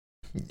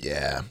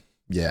Yeah.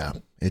 Yeah.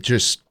 It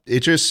just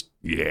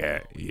Yeah.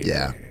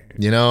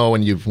 You know,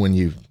 when you've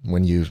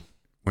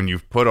When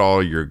you've put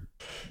all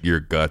your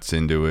guts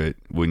into it,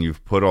 when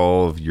you've put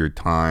all of your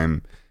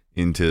time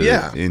into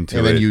and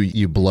then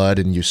you blood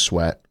and you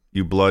sweat.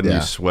 You blood and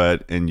you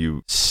sweat and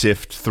you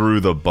sift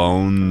through the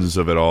bones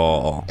of it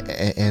all.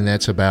 And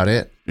that's about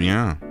it.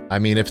 Yeah. I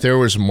mean, if there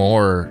was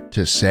more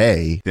to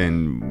say,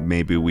 then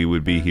maybe we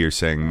would be here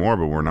saying more,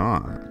 but we're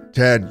not.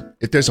 Ted,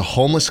 if there's a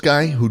homeless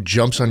guy who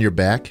jumps on your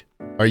back,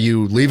 are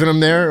you leaving him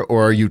there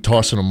or are you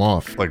tossing him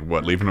off? Like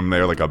what, leaving him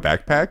there like a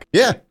backpack?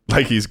 Yeah.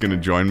 Like he's going to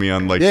join me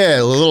on like...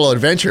 Yeah, a little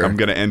adventure. I'm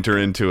going to enter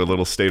into a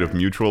little state of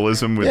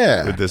mutualism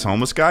with this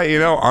homeless guy. You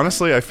know,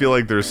 honestly, I feel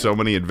like there's so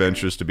many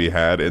adventures to be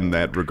had in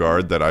that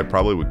regard that I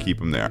probably would keep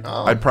him there.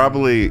 Oh. I'd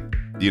probably,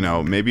 you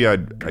know, maybe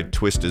I'd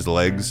twist his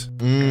legs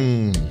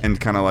and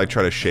kind of like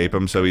try to shape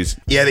him so he's...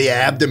 Yeah, the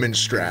abdomen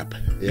strap.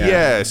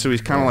 Yeah, so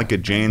he's kind of like a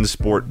Jane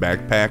Sport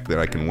backpack that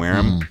I can wear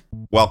him.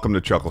 Welcome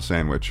to Chuckle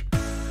Sandwich.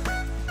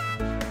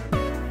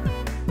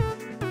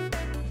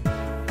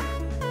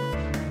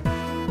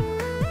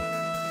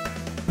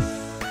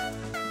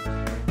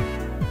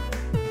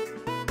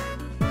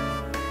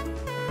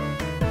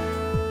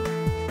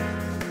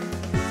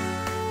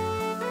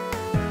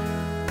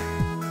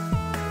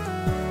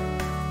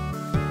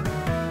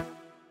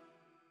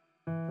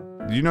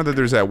 Do you know that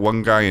there's that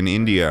one guy in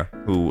India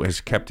who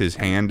has kept his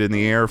hand in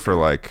the air for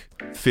like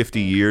 50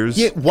 years?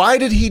 Yeah, why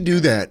did he do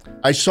that?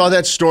 I saw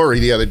that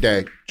story the other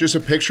day. Just a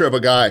picture of a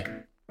guy.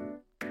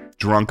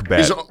 Drunk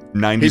bet.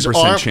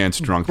 90% chance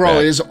drunk bet.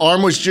 Bro, his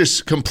arm was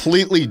just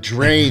completely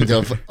drained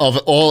of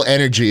all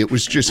energy. It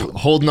was just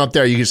holding up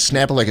there. You could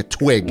snap it like a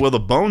twig. Well, the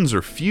bones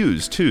are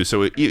fused too.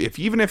 So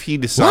even if he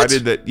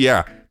decided that,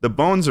 the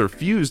bones are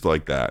fused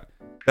like that.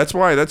 That's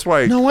why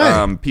No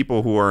way.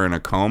 People who are in a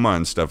coma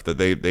and stuff, that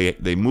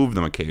they move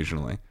them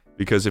occasionally,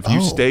 because if you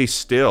stay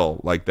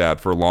still like that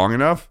for long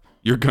enough,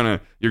 you're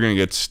gonna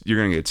get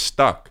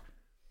stuck.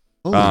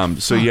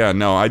 So yeah,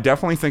 no, I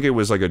definitely think it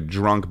was like a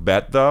drunk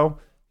bet though.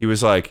 He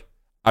was like,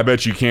 I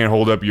bet you can't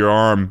hold up your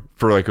arm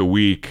for like a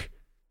week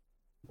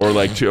or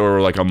like 2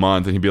 or like a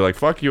month, and he'd be like,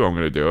 fuck you, I'm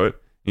gonna do it.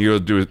 And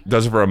he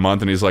does it for a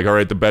month, and he's like, all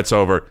right, the bet's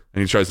over,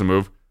 and he tries to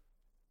move.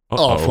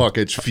 Uh-oh. Oh fuck!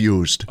 It's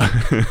fused.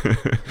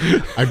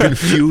 I've been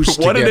fused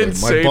What together. an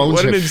insane, My bones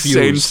what an have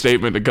insane fused.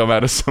 statement to come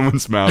out of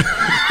someone's mouth.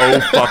 Oh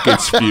fuck!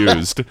 It's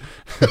fused.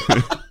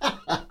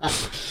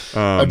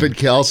 I've been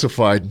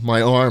calcified.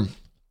 My arm.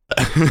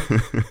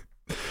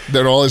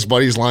 Then all his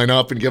buddies line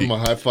up and give him a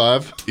high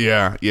five.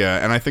 Yeah,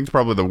 and I think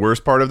probably the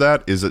worst part of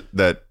that is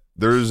that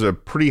there's a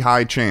pretty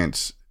high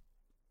chance,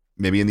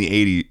 maybe in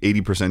the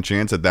 80%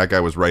 chance that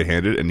guy was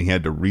right-handed and he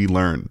had to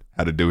relearn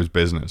how to do his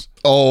business.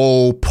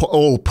 Oh,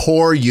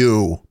 poor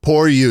you.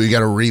 Poor you. You got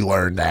to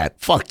relearn that.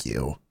 Fuck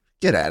you.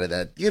 Get out of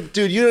that.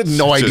 Dude, you have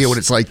no idea what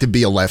it's like to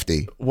be a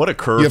lefty. What a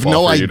curveball You have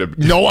for you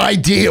to... no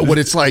idea what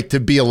it's like to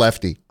be a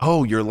lefty.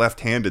 Oh, you're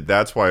left-handed.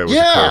 That's why it was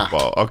a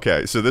curveball.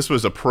 Okay, so this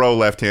was a pro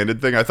left-handed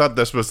thing. I thought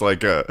this was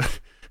like a...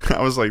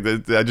 I was like,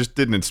 I just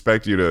didn't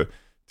expect you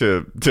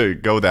to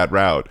go that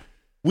route.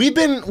 We've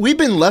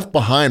been left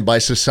behind by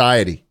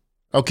society.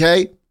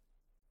 Okay?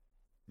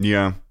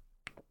 Yeah.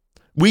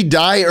 We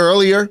die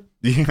earlier.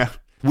 Yeah.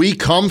 We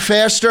come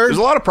faster. There's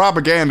a lot of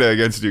propaganda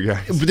against you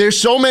guys. There's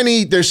so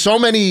many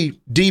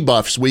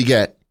debuffs we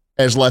get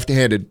as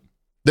left-handed.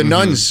 The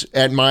nuns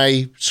at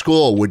my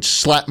school would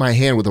slap my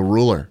hand with a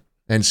ruler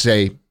and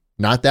say,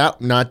 not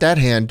that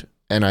hand.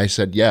 And I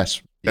said,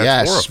 yes.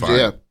 That's horrifying.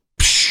 Yeah.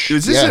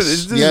 Is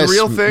this a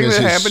real thing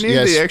that happened to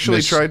you? They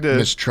actually tried to...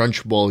 Miss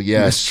Trunchbull,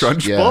 yes. Miss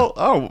Trunchbull?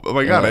 Yeah. Oh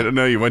my God, I didn't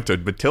know you went to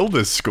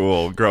Matilda's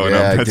school growing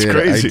up. That's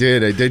crazy.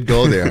 I did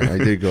go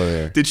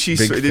there. Did she...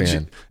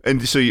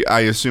 I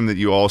assume that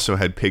you also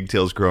had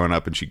pigtails growing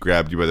up, and she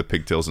grabbed you by the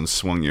pigtails and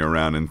swung you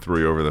around and threw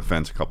you over the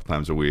fence a couple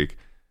times a week.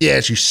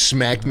 Yeah, she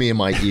smacked me in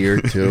my ear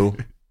too.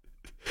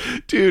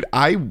 Dude,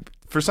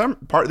 there's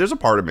a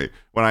part of me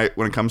when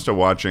it comes to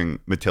watching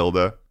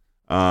Matilda,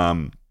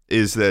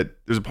 is that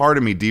there's a part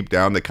of me deep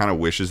down that kind of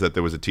wishes that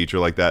there was a teacher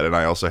like that, and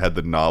I also had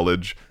the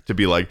knowledge to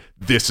be like,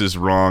 this is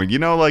wrong. You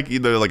know, like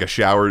either like a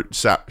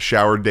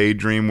shower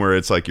daydream where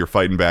it's like you're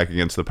fighting back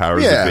against the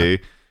powers that be.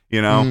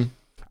 You know,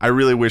 I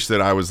really wish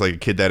that I was like a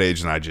kid that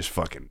age and I just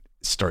fucking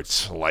start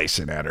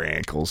slicing at her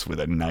ankles with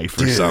a knife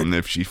or something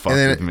if she fucked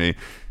with me.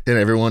 Then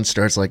everyone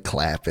starts like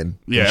clapping.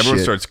 Yeah, everyone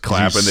starts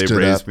clapping. They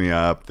raise me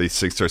up. They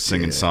start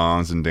singing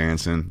songs and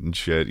dancing and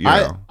shit. You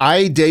know.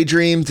 I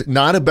daydreamed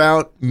not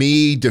about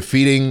me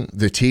defeating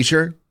the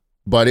teacher,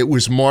 but it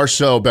was more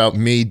so about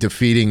me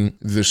defeating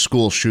the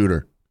school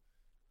shooter.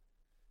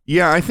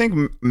 Yeah, I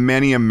think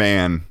many a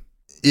man.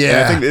 Yeah, and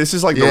I think this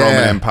is like the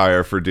Roman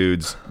Empire for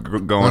dudes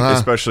going,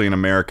 especially in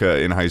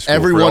America in high school.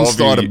 Everyone's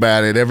thought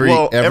about it. Every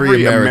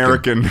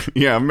American.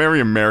 Yeah,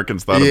 many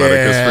Americans thought about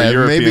it, because for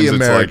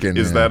Europeans,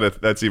 it's like,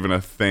 that's even a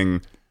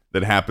thing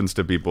that happens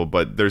to people?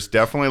 But there's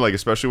definitely, like,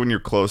 especially when you're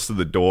close to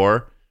the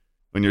door,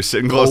 when you're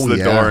sitting close to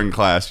the door in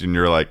class, and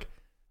you're like,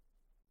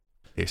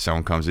 hey,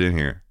 someone comes in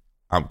here,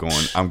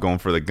 I'm going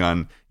for the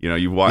gun. You know,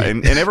 you watch,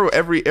 and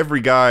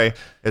every guy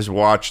has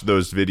watched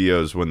those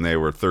videos when they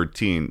were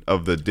 13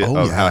 of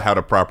how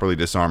to properly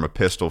disarm a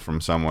pistol from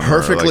someone.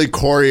 Perfectly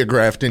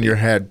choreographed in your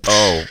head.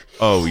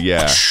 Oh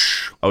yeah.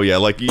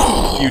 Like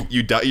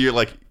you're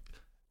like,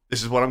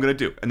 this is what I'm gonna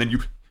do, and then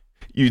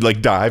you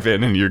like dive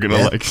in and you're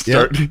gonna like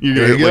start.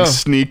 You're gonna like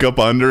sneak up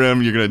under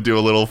him. You're gonna do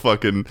a little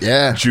fucking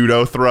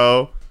judo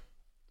throw.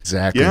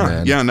 Exactly.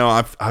 Man. Yeah. No,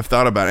 I've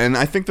thought about it, and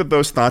I think that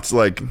those thoughts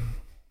were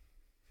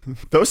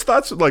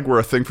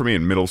a thing for me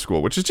in middle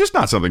school, which is just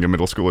not something a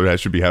middle schooler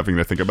should be having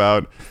to think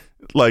about.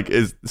 Like,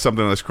 is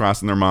something that's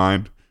crossing their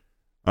mind.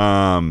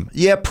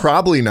 Yeah,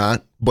 probably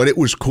not. But it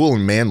was cool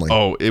and manly.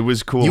 Oh, it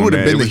was cool. You would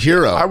have been the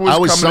hero.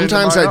 I'd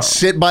sit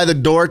sit by the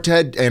door,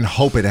 Ted, and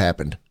hope it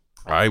happened.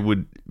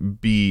 We'd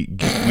be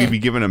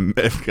given under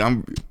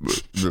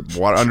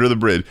the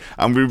bridge.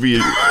 I'm gonna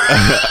be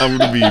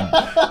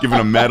given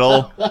a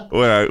medal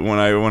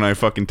when I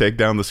fucking take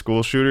down the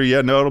school shooter.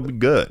 Yeah, no, it'll be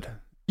good.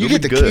 You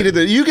get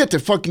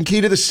the fucking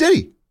key to the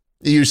city.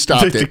 You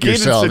stopped it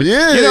yourself.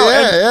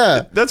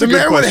 Yeah. That's the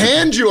mayor question. would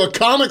hand you a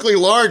comically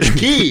large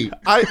key.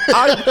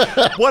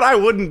 What I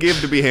wouldn't give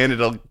to be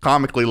handed a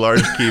comically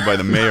large key by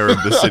the mayor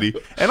of the city.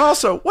 And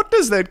also, what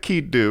does that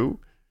key do?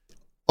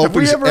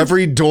 Opens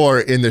every door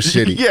in the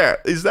city. Yeah,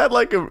 is that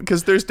like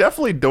because there's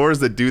definitely doors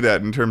that do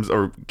that in terms,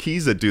 or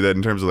keys that do that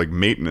in terms of like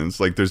maintenance.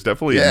 Like there's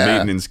definitely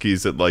maintenance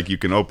keys that like you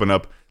can open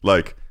up,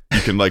 like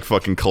you can like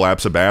fucking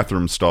collapse a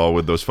bathroom stall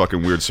with those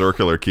fucking weird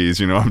circular keys.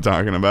 You know what I'm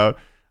talking about?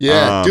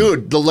 Yeah,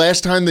 dude. The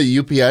last time the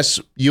USPS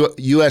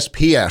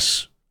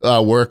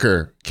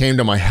worker came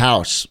to my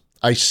house,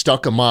 I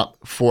stuck him up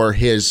for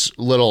his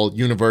little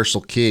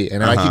universal key,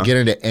 and I could get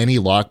into any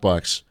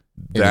lockbox.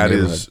 That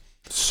is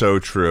so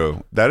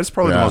true. That is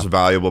probably the most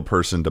valuable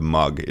person to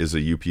mug is a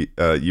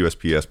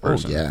USPS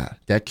person. Oh yeah,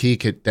 that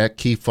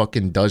key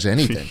fucking does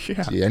anything.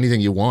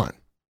 Anything you want.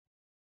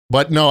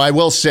 But no, I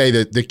will say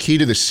that the key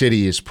to the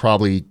city is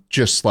probably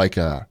just like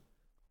a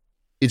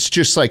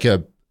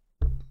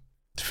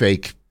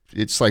fake.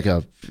 It's like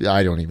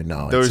I don't even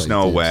know. There's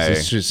no way.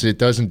 It's just, it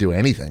doesn't do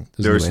anything.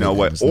 There's no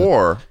way.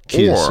 Or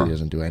key to the city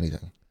doesn't do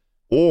anything.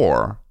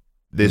 Or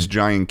this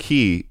giant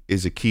key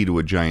is a key to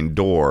a giant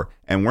door,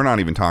 and we're not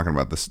even talking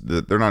about this.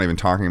 They're not even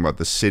talking about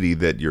the city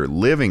that you're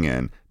living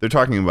in. They're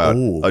talking about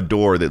a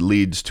door that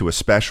leads to a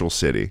special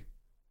city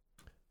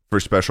for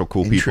special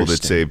cool people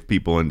that save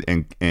people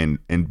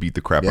and beat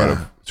the crap out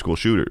of school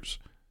shooters.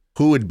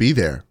 Who would be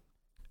there?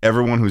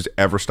 Everyone who's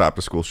ever stopped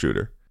a school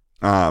shooter.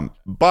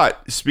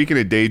 But speaking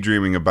of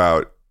daydreaming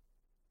about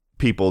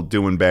people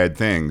doing bad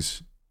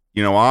things,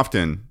 you know,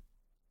 often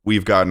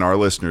we've gotten our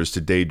listeners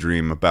to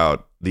daydream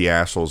about the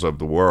assholes of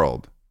the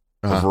world,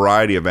 a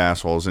variety of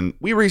assholes. And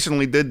we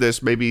recently did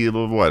this maybe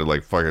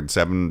like fucking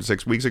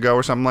 6 weeks ago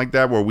or something like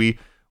that, where we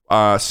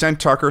sent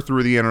Tucker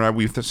through the internet.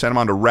 We sent him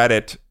onto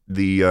Reddit,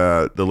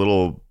 the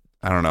little,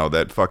 I don't know,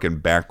 that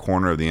fucking back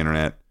corner of the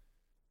internet,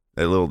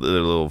 that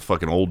little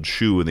fucking old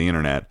shoe of the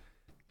internet.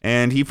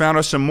 And he found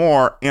us some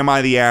more Am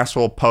I the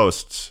Asshole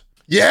posts.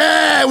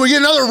 Yeah, we get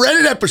another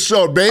Reddit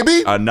episode,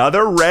 baby.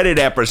 Another Reddit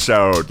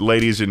episode,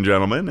 ladies and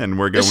gentlemen. And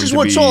we're going to be... This is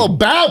what it's all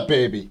about,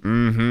 baby.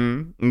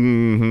 And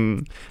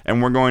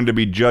we're going to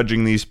be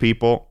judging these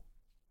people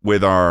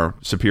with our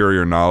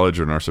superior knowledge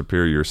and our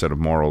superior set of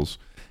morals.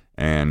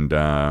 And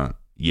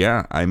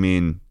yeah, I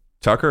mean,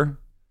 Tucker,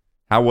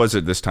 how was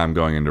it this time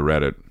going into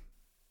Reddit?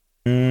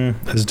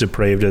 As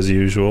depraved as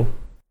usual.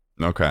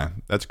 Okay,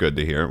 that's good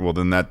to hear. Well,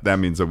 then that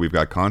means that we've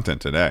got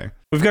content today.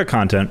 We've got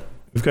content.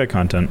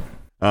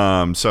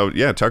 So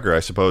yeah, Tucker,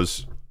 I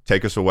suppose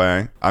take us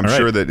away. I'm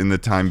sure that in the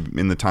time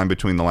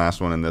between the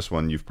last one and this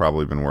one, you've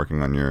probably been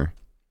working on your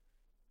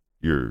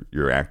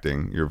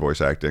acting, your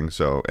voice acting.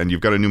 So, and you've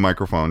got a new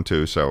microphone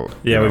too. So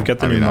yeah, we've got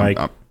the new mic.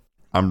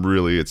 I'm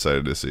really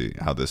excited to see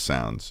how this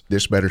sounds.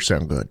 This better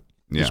sound good.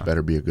 Yeah. This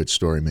better be a good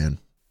story, man.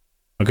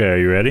 Okay, are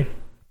you ready?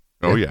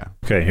 Oh yeah.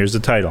 Okay, here's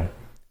the title.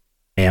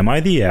 Am I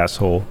the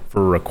asshole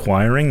for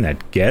requiring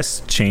that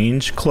guests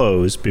change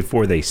clothes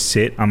before they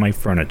sit on my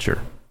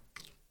furniture?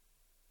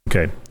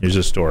 Okay, here's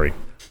a story.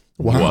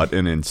 Wow. What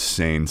an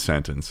insane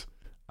sentence.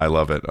 I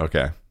love it.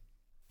 Okay.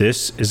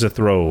 This is a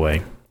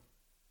throwaway.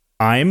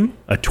 I'm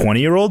a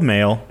 20-year-old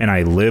male and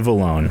I live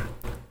alone.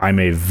 I'm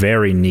a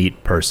very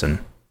neat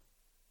person.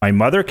 My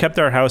mother kept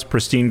our house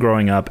pristine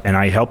growing up and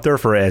I helped her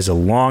for as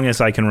long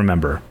as I can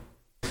remember.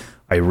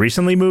 I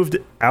recently moved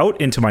out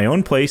into my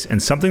own place,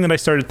 and something that I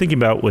started thinking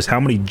about was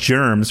how many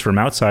germs from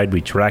outside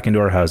we track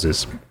into our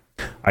houses.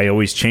 I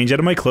always change out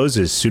of my clothes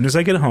as soon as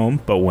I get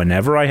home, but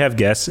whenever I have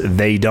guests,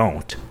 they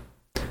don't.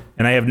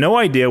 And I have no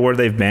idea where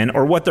they've been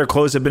or what their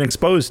clothes have been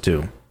exposed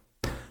to.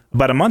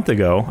 About a month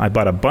ago, I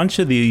bought a bunch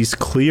of these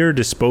clear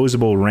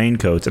disposable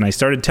raincoats, and I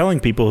started telling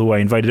people who I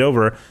invited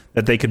over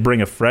that they could bring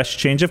a fresh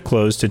change of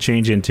clothes to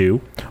change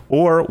into,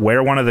 or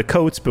wear one of the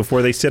coats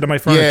before they sit on my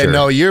furniture. Yeah,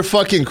 no, you're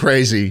fucking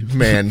crazy,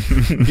 man.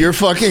 You're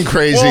fucking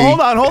crazy. Well,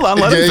 hold on.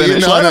 Let him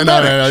finish.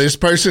 No. This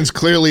person's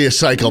clearly a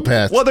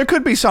psychopath. Well, there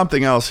could be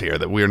something else here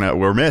that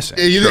we're missing.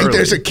 You think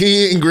there's a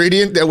key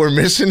ingredient that we're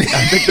missing?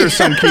 I think there's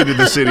some key to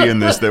the city in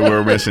this that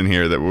we're missing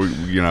here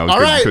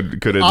that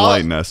could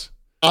enlighten us.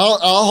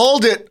 I'll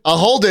hold it.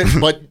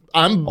 But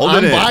I'm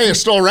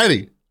biased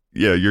already.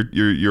 Yeah,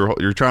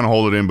 you're trying to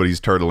hold it in, but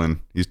he's turtling.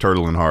 He's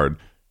turtling hard.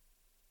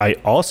 I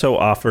also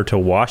offer to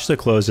wash the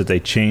clothes that they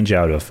change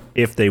out of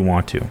if they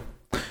want to.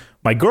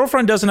 My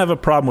girlfriend doesn't have a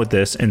problem with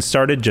this and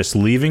started just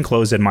leaving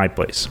clothes at my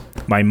place.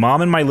 My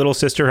mom and my little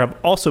sister have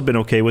also been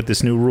okay with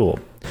this new rule.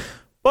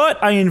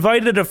 But I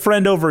invited a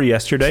friend over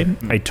yesterday.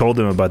 I told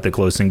them about the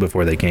closing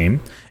before they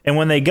came. And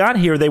when they got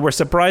here, they were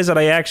surprised that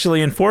I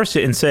actually enforced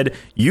it and said,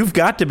 "You've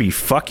got to be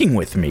fucking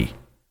with me."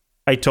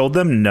 I told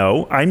them,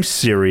 "No, I'm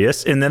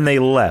serious." And then they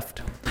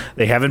left.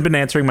 They haven't been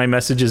answering my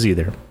messages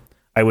either.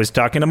 I was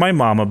talking to my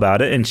mom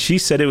about it, and she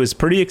said it was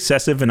pretty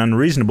excessive and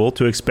unreasonable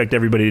to expect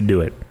everybody to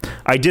do it.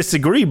 I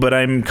disagree, but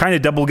I'm kind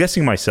of double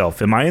guessing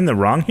myself. Am I in the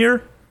wrong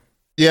here?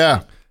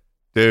 Yeah.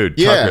 Dude,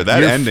 Tucker,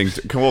 that ending.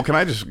 Can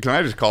I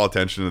just call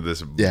attention to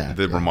this?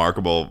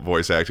 Remarkable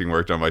voice acting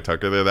work done by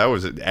Tucker there. That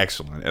was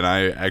excellent, and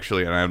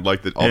I'd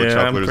like all the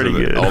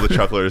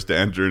chucklers to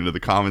enter into the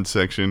comments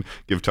section.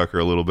 Give Tucker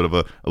a little bit of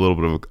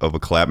a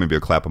clap, maybe a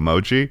clap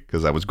emoji,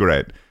 because that was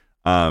great.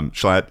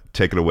 Schlatt,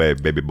 take it away,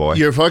 baby boy.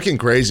 You're fucking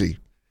crazy.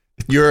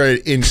 You're an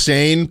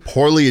insane,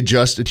 poorly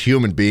adjusted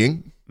human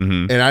being,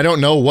 and I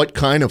don't know what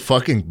kind of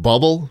fucking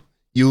bubble.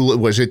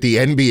 Was it the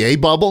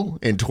NBA bubble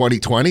in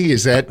 2020?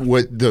 Is that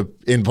what the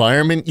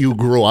environment you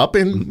grew up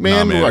in,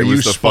 man? Nah, man, Are you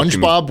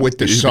SpongeBob with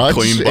the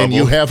suds and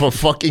you have a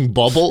fucking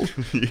bubble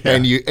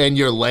and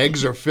your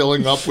legs are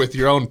filling up with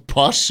your own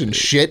pus and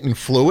shit and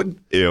fluid?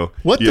 Ew.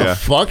 What the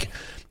fuck?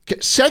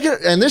 Second,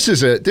 and this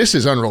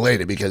is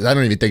unrelated because I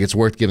don't even think it's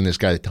worth giving this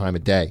guy the time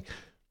of day.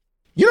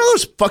 You know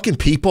those fucking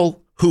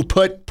people who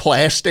put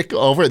plastic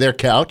over their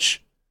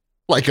couch?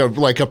 Like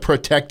a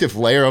protective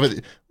layer over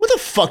it? What the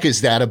fuck is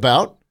that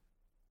about?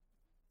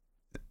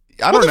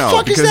 I don't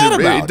know, because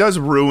it does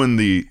ruin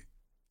the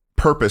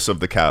purpose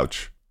of the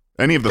couch.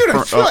 Any of the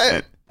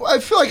I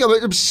feel like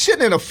I'm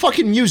sitting in a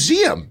fucking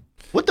museum.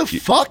 What the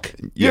fuck?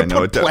 You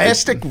put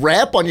plastic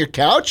wrap on your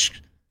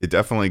couch? It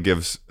definitely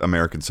gives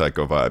American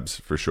Psycho vibes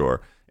for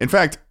sure. In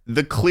fact,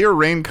 the clear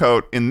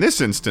raincoat in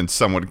this instance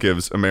somewhat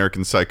gives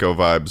American Psycho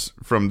vibes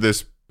from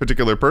this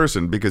particular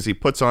person because he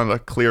puts on a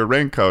clear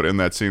raincoat in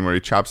that scene where he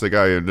chops the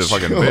guy into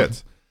fucking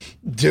bits.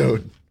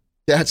 Dude,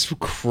 that's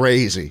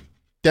crazy.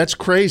 That's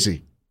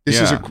crazy. This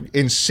is an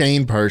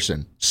insane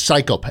person.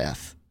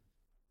 Psychopath.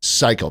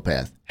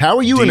 How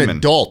are you an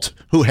adult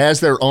who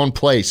has their own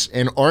place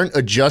and aren't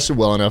adjusted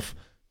well enough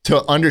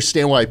to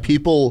understand why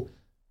people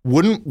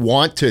wouldn't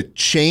want to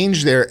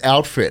change their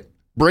outfit,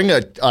 bring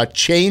a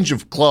change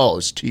of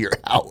clothes to your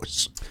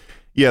house?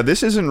 Yeah,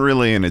 this isn't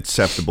really an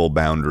acceptable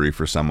boundary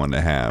for someone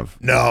to have.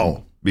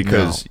 No.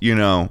 Because,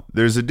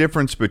 there's a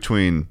difference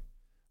between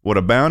what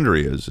a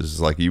boundary is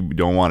like you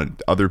don't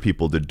want other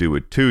people to do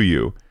it to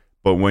you.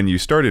 But when you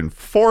start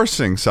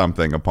enforcing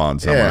something upon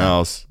someone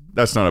else,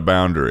 that's not a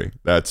boundary.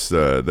 That's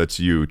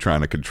you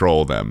trying to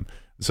control them.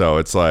 So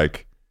it's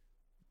like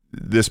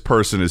this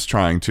person is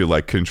trying to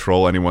like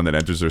control anyone that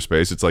enters their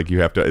space. It's like you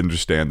have to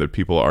understand that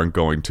people aren't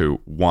going to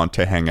want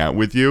to hang out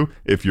with you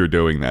if you're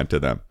doing that to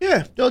them.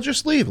 Yeah, they'll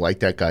just leave like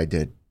that guy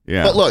did.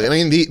 Yeah. But look, I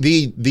mean,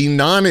 the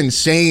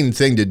non-insane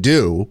thing to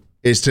do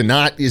is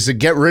to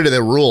get rid of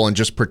the rule and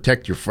just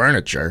protect your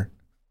furniture.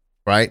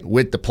 Right,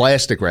 with the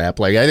plastic wrap.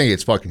 Like, I think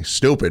it's fucking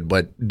stupid,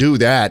 but do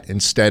that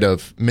instead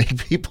of make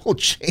people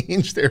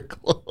change their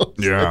clothes.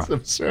 Yeah. That's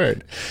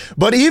absurd.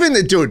 But even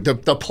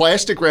the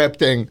plastic wrap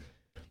thing,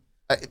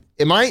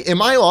 am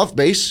I off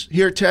base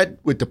here, Ted,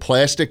 with the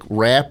plastic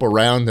wrap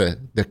around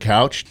the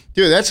couch?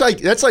 Dude, that's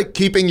like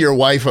keeping your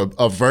wife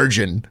a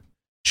virgin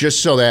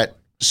just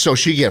so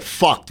she get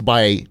fucked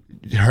by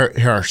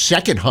her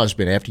second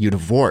husband after you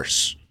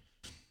divorce.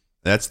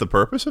 That's the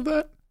purpose of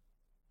that?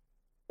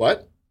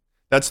 What?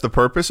 That's the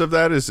purpose of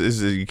that is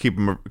you keep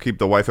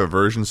the wife a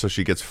virgin so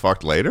she gets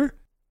fucked later?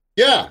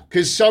 Yeah,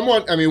 because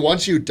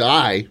once you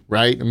die,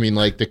 right? I mean,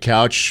 like the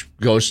couch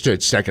goes to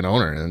its second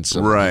owner, and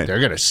so they're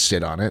gonna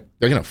sit on it.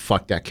 They're gonna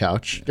fuck that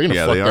couch. They're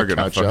gonna fuck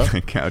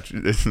that couch.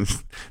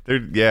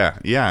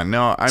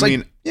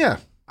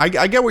 I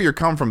get where you're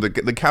coming from.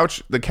 The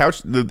couch.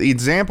 The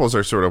examples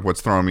are sort of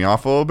what's throwing me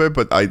off a little bit,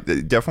 but I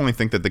definitely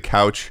think that the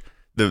couch,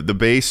 the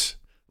base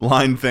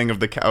line thing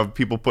of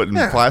people putting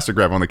plastic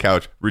wrap on the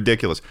couch,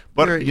 ridiculous.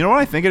 But you know what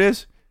I think it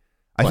is?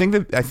 I think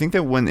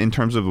that when in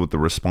terms of what the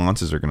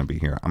responses are going to be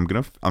here,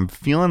 I'm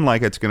feeling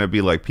like it's going to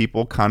be like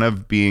people kind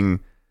of being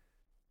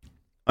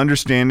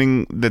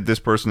understanding that this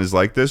person is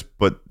like this,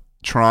 but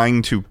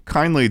trying to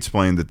kindly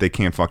explain that they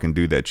can't fucking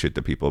do that shit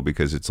to people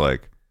because it's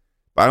like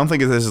I don't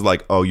think this is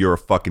like, oh, you're a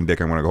fucking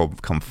dick, I'm gonna go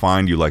come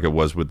find you, like it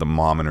was with the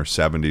mom in her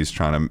 70s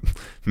trying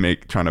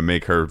to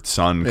make her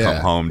son come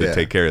home to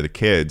take care of the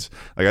kids.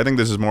 Like, I think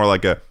this is more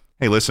like a,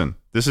 hey, listen,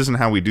 this isn't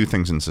how we do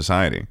things in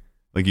society.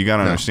 Like, you got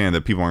to understand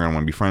that people aren't going to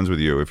want to be friends with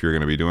you if you're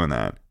going to be doing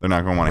that. They're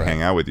not going to want to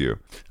hang out with you.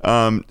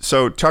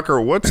 So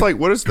Tucker, what's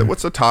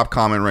the top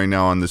comment right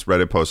now on this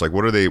Reddit post? Like,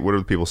 what are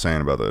the people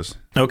saying about this?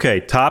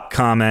 Okay, top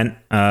comment,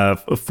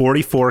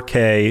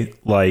 44K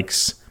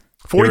likes.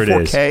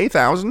 44K,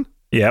 1,000?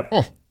 Yep.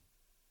 Oh.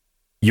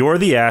 You're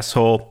the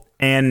asshole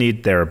and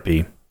need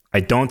therapy. I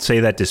don't say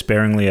that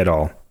despairingly at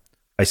all.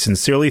 I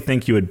sincerely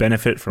think you would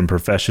benefit from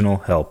professional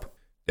help.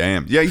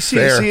 Damn. Yeah, you see,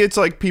 it's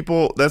like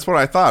people, that's what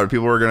I thought.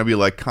 People were going to be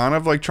like, kind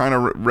of like trying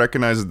to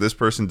recognize that this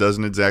person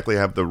doesn't exactly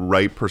have the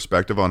right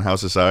perspective on how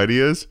society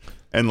is.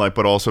 And like,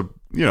 but also,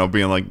 you know,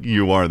 being like,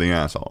 you are the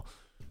asshole.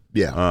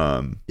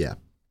 Yeah.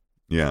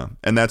 Yeah.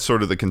 And that's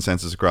sort of the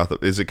consensus across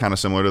is it kind of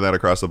similar to that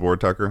across the board,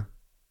 Tucker?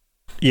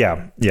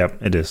 Yeah,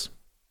 it is.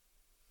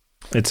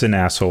 It's an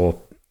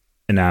asshole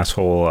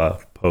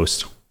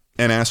post.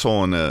 An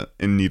asshole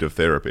in need of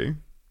therapy.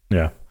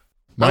 Yeah.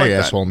 My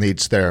asshole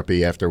needs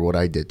therapy after what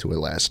I did to it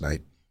last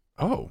night.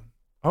 Oh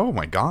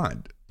my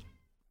God.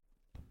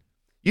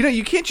 You know,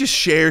 you can't just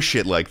share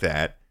shit like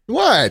that.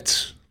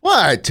 What,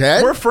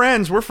 Ted? We're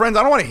friends. I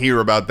don't want to hear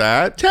about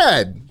that.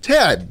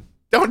 Ted.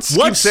 Don't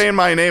keep saying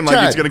my name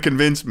like it's going to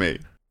convince me.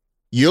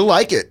 You'll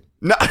like it.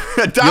 No,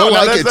 you'll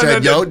like it,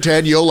 Ted.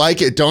 Ted, you'll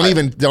like it. Don't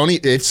even.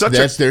 There's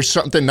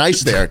something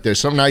nice there. There's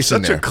something nice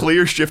in there. Such a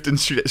clear shift in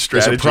strategy.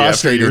 There's a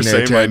prostate after you were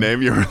saying Ted. my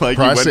name. You were like,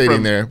 prostate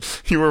in there.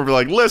 You were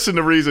like, listen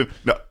to reason.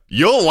 No,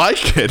 you'll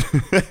like it.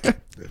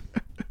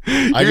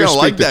 I just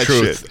speak the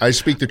truth. Shit. I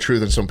speak the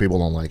truth, and some people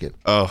don't like it.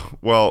 Oh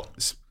well,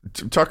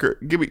 Tucker,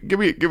 give me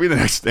the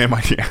next Am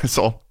I the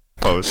Asshole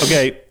post.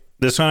 Okay,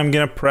 this one I'm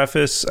gonna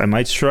preface. I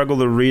might struggle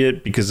to read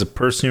it because the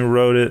person who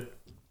wrote it,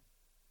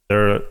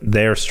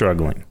 they're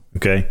struggling.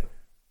 Okay,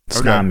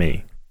 it's not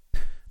me.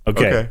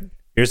 Okay,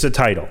 here's the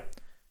title.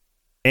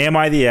 Am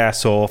I the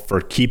asshole for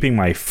keeping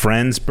my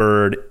friend's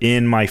bird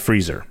in my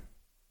freezer?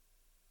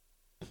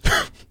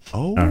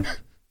 Oh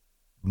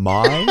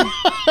my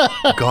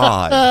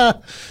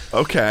God.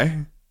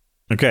 Okay,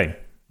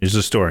 here's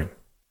the story.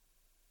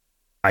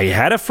 I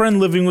had a friend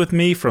living with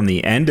me from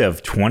the end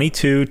of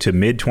 22 to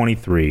mid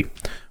 23.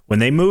 When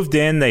they moved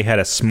in, they had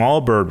a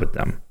small bird with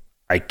them.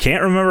 I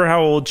can't remember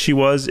how old she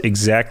was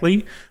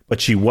exactly, but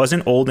she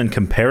wasn't old in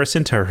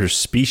comparison to her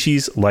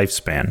species'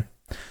 lifespan.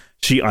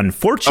 She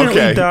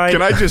unfortunately died.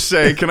 Can I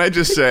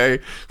just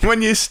say,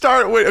 when you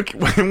start with,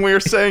 when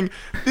we're saying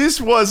this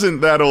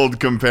wasn't that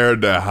old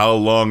compared to how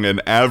long an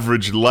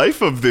average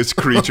life of this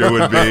creature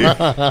would be,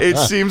 it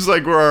seems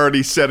like we're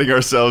already setting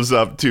ourselves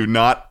up to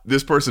not,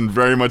 this person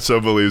very much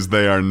so believes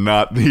they are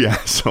not the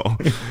asshole.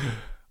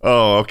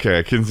 Oh,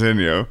 okay,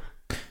 continue.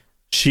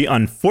 She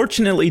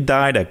unfortunately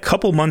died a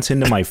couple months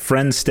into my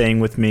friend staying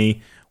with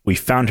me. We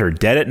found her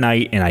dead at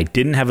night, and I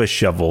didn't have a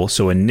shovel,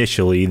 so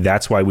initially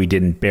that's why we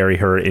didn't bury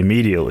her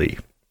immediately.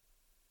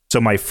 So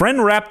my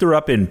friend wrapped her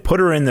up and put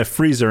her in the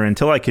freezer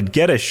until I could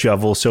get a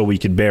shovel so we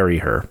could bury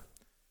her.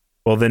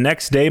 Well, the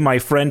next day my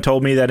friend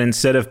told me that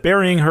instead of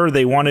burying her,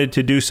 they wanted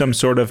to do some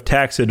sort of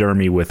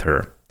taxidermy with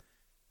her.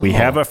 We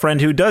have a friend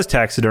who does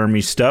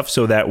taxidermy stuff,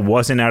 so that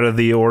wasn't out of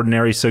the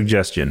ordinary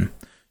suggestion.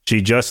 She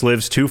just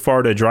lives too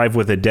far to drive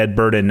with a dead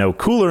bird and no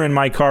cooler in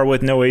my car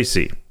with no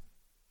AC.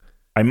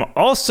 I'm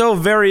also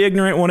very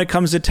ignorant when it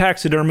comes to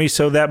taxidermy,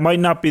 so that might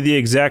not be the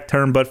exact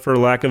term, but for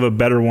lack of a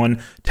better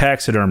one,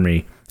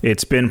 taxidermy.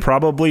 It's been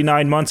probably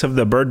 9 months of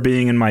the bird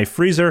being in my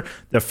freezer.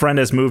 The friend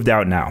has moved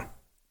out now.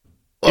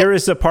 Here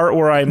is the part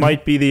where I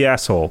might be the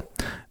asshole.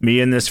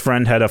 Me and this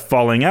friend had a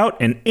falling out,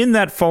 and in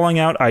that falling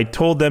out, I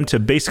told them to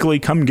basically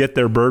come get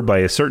their bird by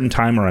a certain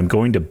time or I'm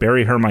going to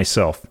bury her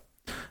myself.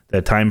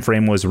 The time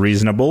frame was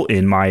reasonable,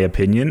 in my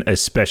opinion,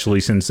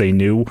 especially since they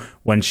knew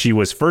when she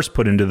was first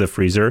put into the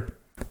freezer.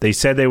 They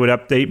said they would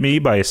update me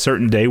by a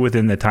certain day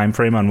within the time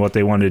frame on what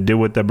they wanted to do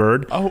with the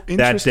bird. Oh,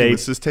 interesting.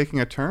 This is taking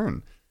a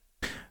turn.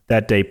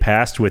 That day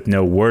passed with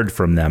no word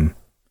from them.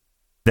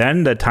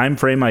 Then the time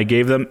frame I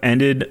gave them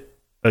ended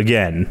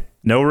again.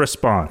 No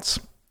response.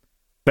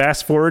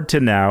 Fast forward to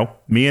now.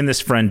 Me and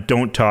this friend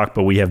don't talk,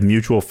 but we have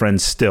mutual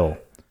friends still.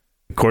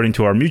 According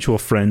to our mutual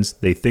friends,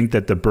 they think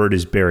that the bird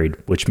is buried,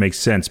 which makes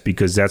sense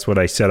because that's what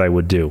I said I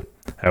would do.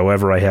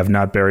 However, I have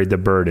not buried the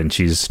bird and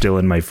she's still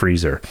in my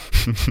freezer.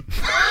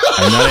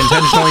 I'm not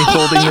intentionally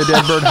holding the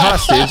dead bird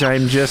hostage.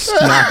 I'm just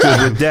not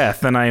good with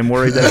death, and I am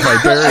worried that if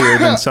I bury her,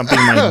 then something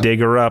might dig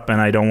her up, and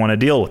I don't want to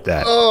deal with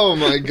that. Oh,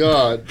 my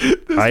God. This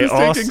is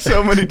taking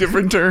so many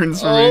different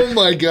turns for me. Oh,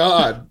 my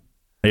God.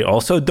 I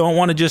also don't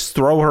want to just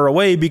throw her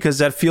away because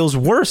that feels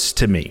worse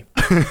to me.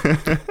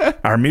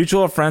 Our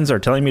mutual friends are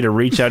telling me to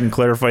reach out and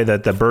clarify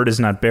that the bird is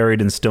not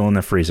buried and still in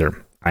the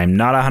freezer. I'm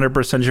not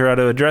 100% sure how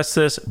to address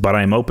this, but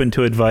I'm open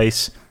to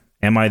advice.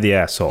 Am I the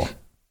asshole?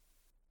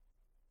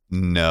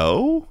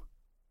 No.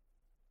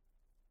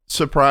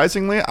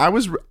 Surprisingly,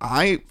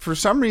 for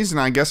some reason,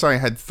 I guess I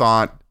had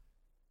thought,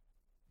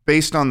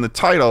 based on the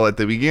title at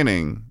the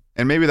beginning,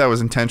 and maybe that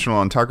was intentional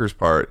on Tucker's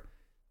part,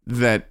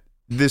 that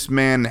this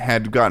man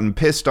had gotten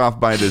pissed off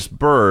by this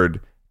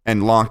bird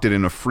and locked it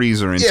in a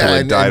freezer until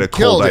it died a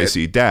cold,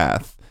 icy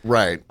death.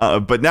 Right.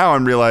 But now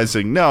I'm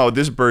realizing, no,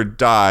 this bird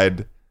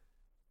died,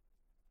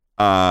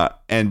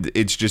 and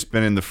it's just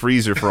been in the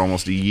freezer for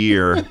almost a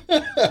year.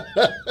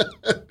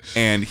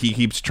 And he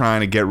keeps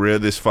trying to get rid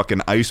of this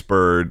fucking ice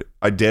bird,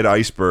 a dead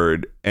ice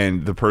bird,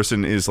 and the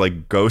person is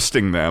like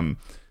ghosting them.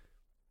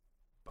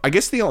 I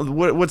guess the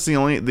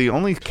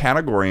only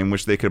category in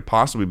which they could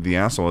possibly be the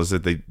asshole is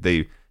that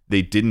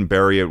they didn't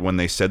bury it when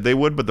they said they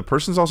would, but the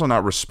person's also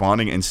not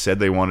responding and said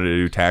they wanted to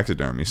do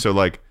taxidermy. So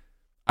like,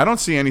 I don't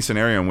see any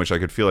scenario in which I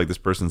could feel like this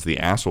person's the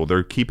asshole.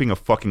 They're keeping a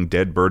fucking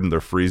dead bird in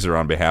their freezer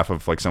on behalf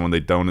of like someone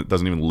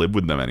doesn't even live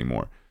with them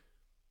anymore.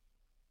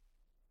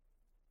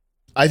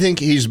 I think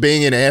he's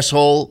being an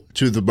asshole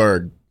to the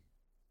bird.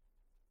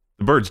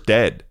 The bird's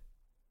dead.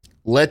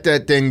 Let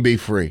that thing be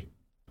free.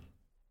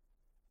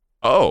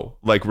 Oh,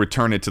 like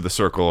return it to the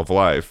circle of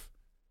life.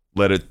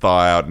 Let it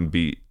thaw out and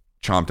be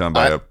chomped down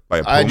by a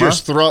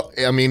puma?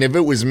 I mean, if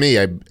it was me,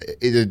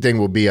 the thing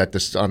will be on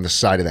the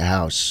side of the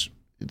house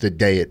the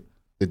day it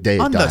died.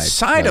 On the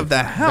side of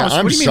the house?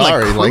 No, what do you mean,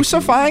 like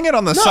crucifying it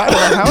on the side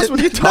of the house? What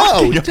are you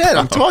talking about? Ted,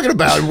 I'm talking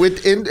about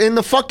in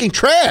the fucking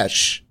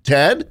trash,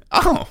 Ted.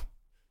 Oh.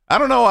 I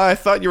don't know why I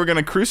thought you were going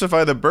to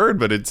crucify the bird,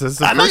 but it says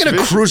I'm not going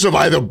to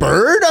crucify the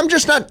bird. I'm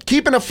just not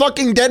keeping a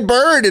fucking dead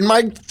bird in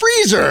my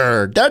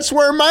freezer. That's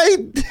where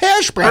my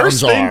hash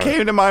browns are. First thing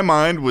came to my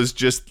mind was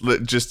just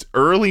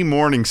early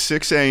morning,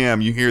 6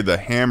 a.m. You hear the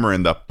hammer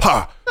and the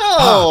pa.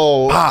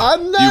 No,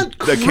 I'm not.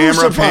 The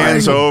camera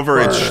pans over.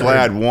 It's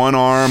Schlatt, one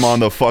arm on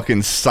the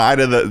fucking side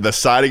of the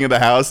siding of the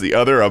house, the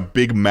other a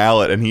big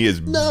mallet, and he is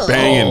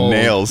banging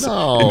nails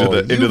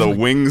into the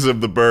wings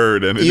of the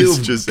bird, and it is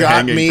just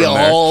hanging from there. You've got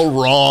me all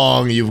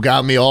wrong. You've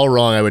got me all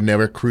wrong. I would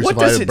never crucify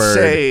the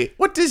bird.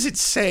 What does it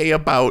say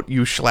about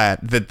you,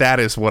 Schlatt, that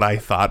is what I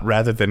thought,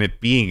 rather than it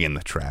being in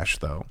the trash,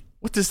 though?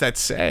 What does that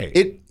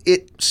say?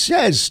 It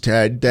says,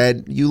 Ted,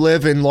 that you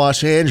live in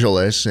Los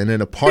Angeles in an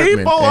apartment.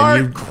 People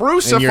are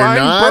crucifying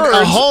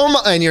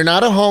birds. And you're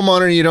not a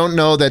homeowner. And you don't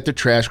know that the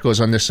trash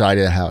goes on the side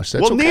of the house.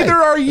 That's okay. Neither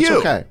are you. That's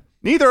okay.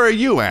 Neither are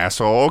you,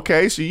 asshole.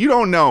 Okay, so you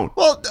don't know.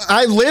 Well,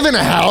 I live in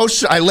a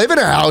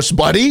house,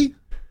 buddy.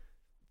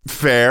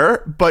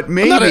 Fair, but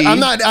maybe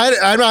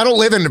I don't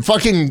live in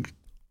fucking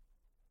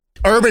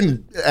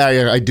urban.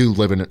 I do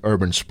live in an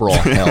urban sprawl.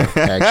 Hell,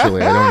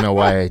 actually, I don't know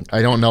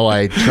why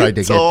I tried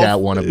to get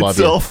that one above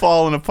you. It's all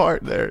falling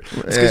apart there. It's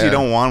because you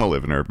don't want to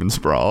live in urban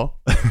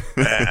sprawl.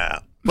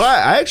 But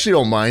I actually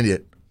don't mind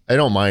it. I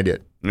don't mind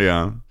it.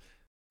 Yeah.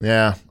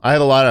 Yeah. I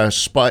have a lot of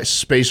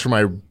space for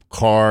my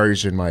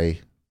cars and my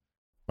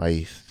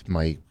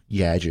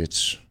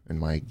gadgets and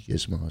my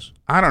gizmos.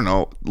 I don't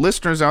know.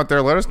 Listeners out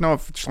there, let us know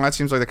if Schlatt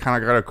seems like the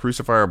kind of guy to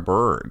crucify a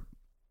bird.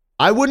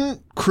 I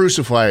wouldn't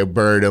crucify a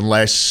bird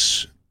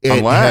unless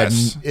it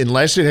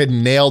had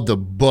nailed the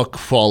book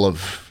full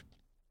of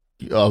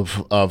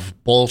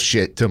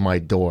bullshit to my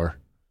door.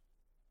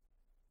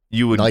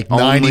 You would like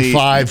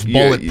 95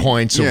 bullet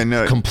points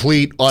of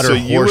complete utter so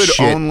you horse would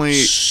shit, only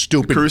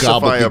stupid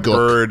crucify a gobbledygook.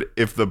 bird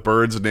if the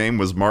bird's name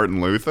was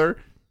Martin Luther?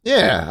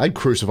 Yeah, I'd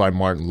crucify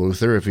Martin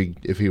Luther if he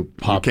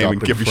popped up.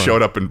 If he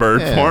showed up in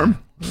bird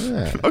form.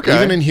 Yeah. Okay.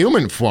 Even in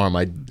human form,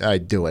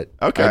 I'd do it.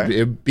 Okay.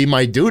 It'd be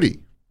my duty.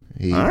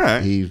 All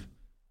right. He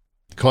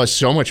caused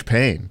so much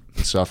pain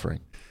and suffering.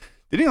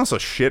 Did he also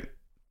shit?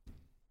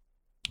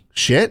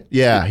 Shit?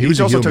 Yeah, he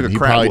was also a human. took a He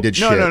crap. probably did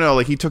shit. No.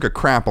 Like he took a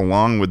crap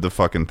along with the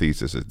fucking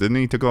thesis, didn't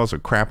he? He took also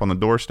crap on the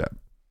doorstep.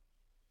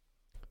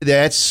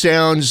 That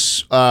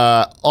sounds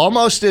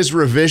almost as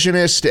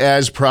revisionist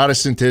as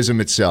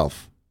Protestantism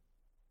itself.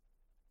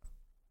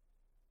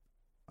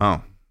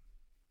 Oh.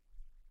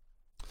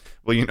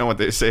 Well, you know what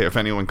they say: if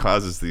anyone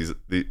causes these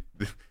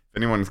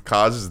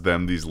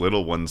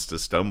little ones to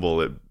stumble,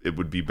 it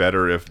would be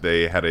better if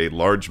they had a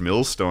large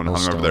millstone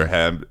hung over their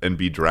head and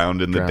be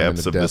drowned in the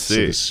depths of the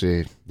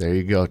sea. There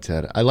you go,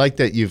 Ted. I like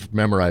that you've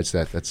memorized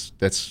that.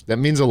 That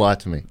means a lot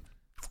to me.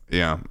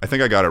 Yeah, I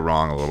think I got it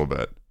wrong a little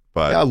bit,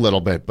 but a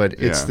little bit, but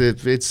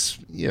it's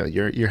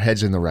your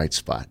head's in the right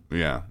spot.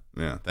 Yeah.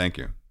 Thank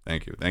you.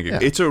 Yeah.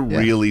 It's a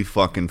really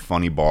fucking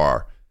funny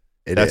bar.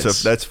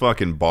 That's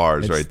fucking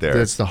bars right there.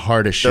 That's the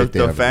hardest shit.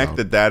 The fact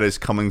that is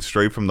coming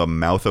straight from the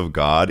mouth of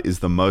God is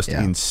the most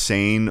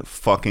insane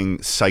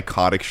fucking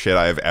psychotic shit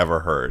I have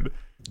ever heard.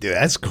 Dude,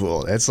 that's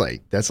cool. That's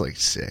like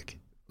sick.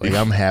 Like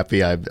I'm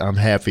happy. I'm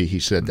happy he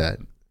said that.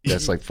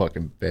 That's like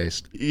fucking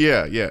based.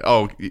 Yeah.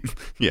 Oh,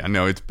 yeah.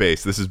 No, it's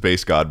based. This is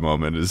base God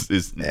moment.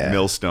 Is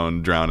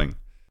millstone drowning?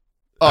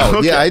 Oh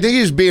okay. Yeah, I think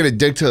he's being a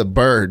dick to the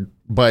bird,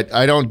 but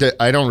I don't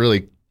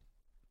really.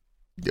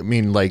 I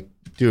mean, like,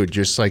 dude,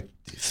 just like.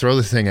 Throw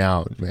the thing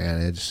out,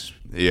 man.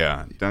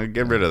 Don't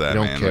get rid of that,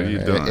 man. Care. What are you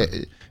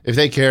doing? If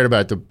they cared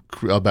about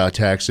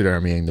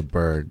taxidermying the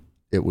bird,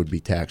 it would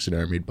be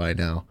taxidermied by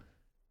now.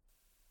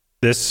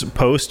 This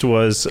post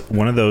was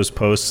one of those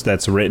posts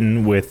that's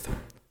written with.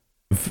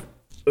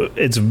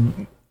 It's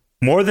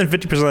more than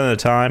 50% of the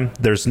time.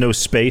 There's no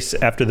space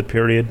after the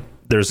period.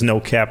 there's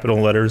no capital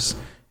letters,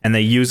 and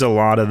they use a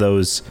lot of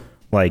those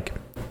like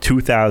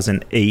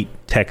 2008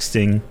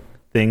 texting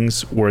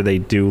things where they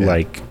do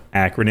like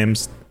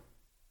acronyms.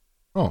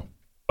 Oh,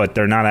 but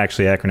they're not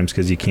actually acronyms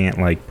because you can't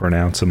like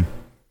pronounce them.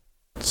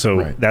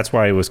 So that's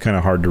why it was kind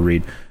of hard to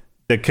read.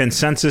 The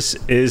consensus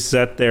is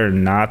that they're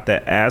not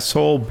the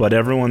asshole, but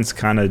everyone's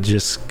kind of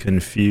just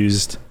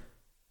confused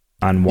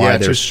on why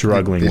they're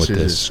struggling with this. This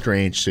is a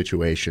strange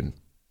situation.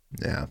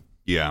 Yeah.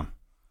 Yeah.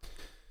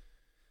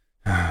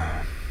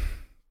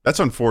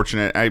 That's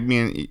unfortunate. I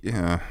mean,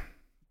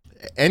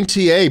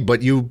 NTA,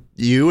 but you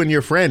and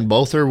your friend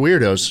both are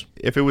weirdos.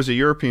 If it was a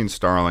European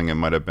starling, it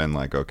might have been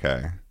like,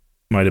 okay.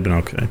 Might have been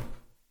okay.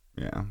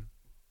 Yeah.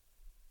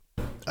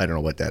 I don't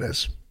know what that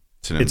is.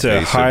 It's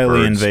a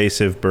highly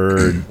invasive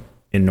bird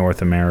in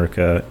North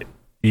America.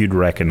 You'd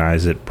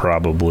recognize it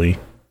probably.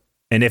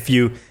 And if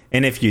you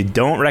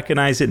don't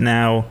recognize it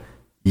now,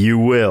 you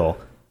will.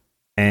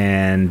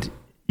 And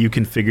you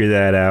can figure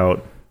that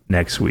out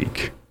next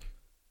week.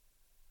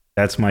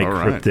 That's my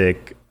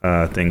cryptic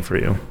thing for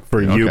you.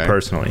 For you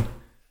personally.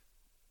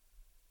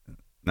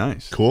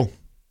 Nice. Cool.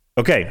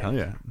 Okay. Hell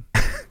yeah.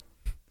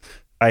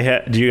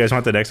 Do you guys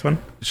want the next one?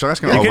 Shaq's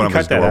going to open up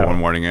his door one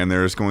morning, and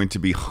there's going to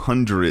be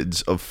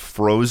hundreds of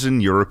frozen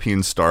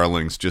European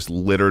starlings just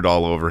littered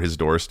all over his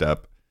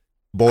doorstep.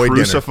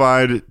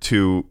 Crucified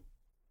to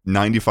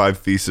 95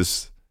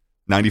 theses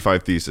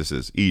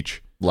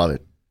each. Love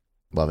it.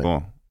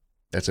 Cool.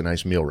 That's a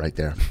nice meal right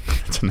there.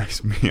 That's a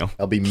nice meal.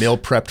 I'll be meal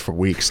prepped for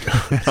weeks.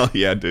 Hell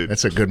yeah, dude.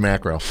 That's a good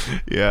macro.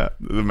 Yeah,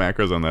 the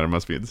macros on that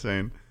must be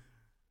insane.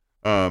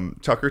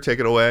 Tucker, take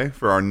it away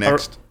for our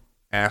next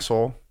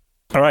asshole.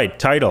 All right,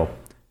 title.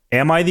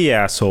 Am I the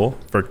asshole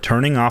for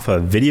turning off a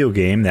video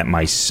game that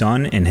my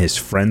son and his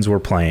friends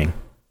were playing?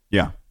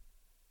 Yeah.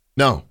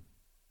 No.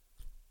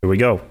 Here we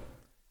go.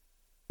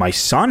 My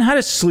son had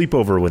a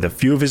sleepover with a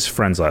few of his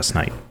friends last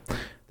night.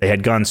 They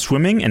had gone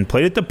swimming and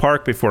played at the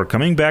park before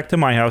coming back to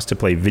my house to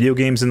play video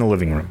games in the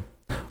living room.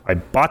 I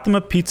bought them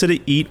a pizza to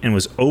eat and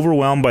was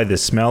overwhelmed by the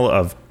smell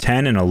of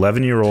 10 and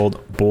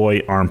 11-year-old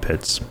boy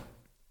armpits.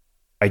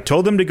 I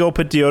told them to go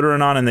put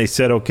deodorant on and they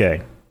said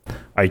okay.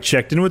 I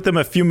checked in with them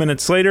a few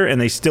minutes later and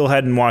they still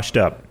hadn't washed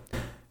up.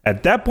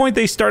 At that point,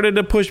 they started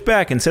to push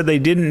back and said they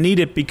didn't need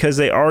it because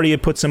they already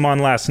had put some on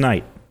last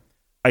night.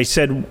 I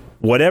said,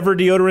 whatever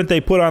deodorant they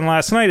put on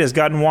last night has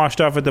gotten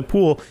washed off at the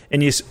pool,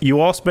 and you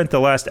all spent the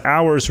last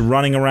hours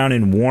running around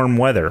in warm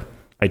weather.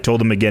 I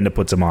told them again to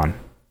put some on.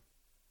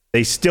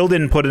 They still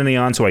didn't put any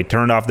on, so I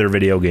turned off their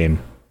video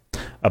game.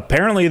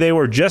 Apparently, they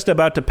were just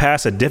about to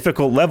pass a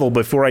difficult level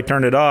before I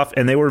turned it off,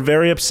 and they were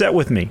very upset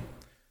with me.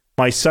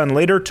 My son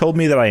later told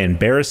me that I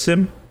embarrassed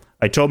him.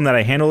 I told him that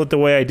I handled it the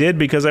way I did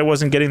because I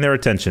wasn't getting their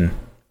attention.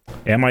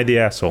 Am I the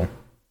asshole?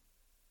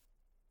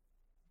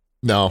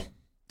 No.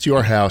 It's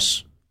your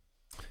house.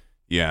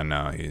 Yeah,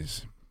 no,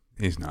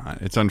 he's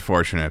not. It's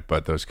unfortunate,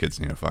 but those kids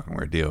need to fucking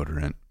wear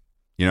deodorant.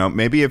 You know,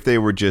 maybe if they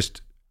were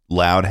just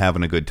loud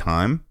having a good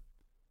time,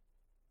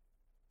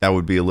 that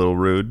would be a little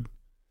rude.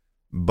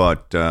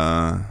 But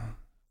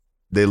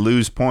they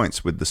lose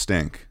points with the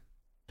stink.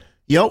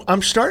 Yo,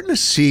 I'm starting to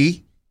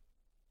see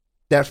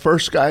that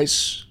first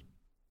guy's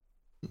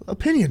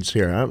opinions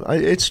here.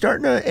 It's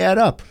starting to add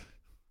up.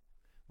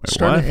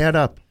 To add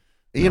up.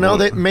 You know,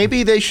 that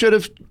maybe they should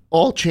have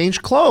all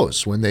changed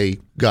clothes when they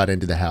got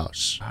into the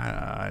house.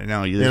 I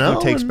know.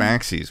 Who takes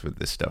backsies with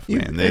this stuff,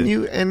 man?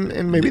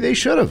 And maybe they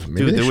should have.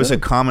 Dude, there was a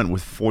comment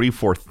with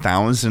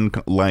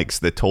 44,000 likes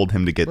that told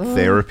him to get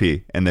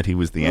therapy and that he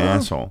was the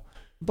asshole.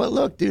 But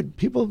look, dude,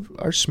 people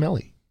are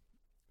smelly.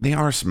 They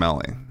are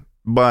smelly.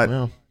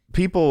 But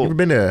people ever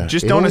been to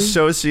just Italy, don't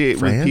associate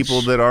France? with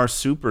people that are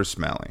super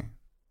smelly.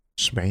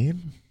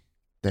 Spain?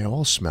 They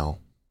all smell.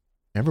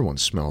 Everyone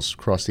smells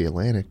across the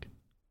Atlantic.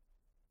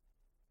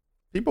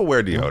 People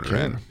wear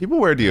deodorant. Okay. People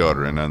wear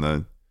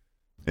deodorant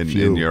in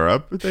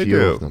Europe. They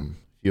do.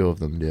 Few of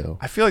them do.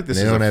 I feel like this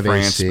is a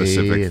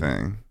France-specific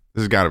thing.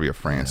 This has got to be a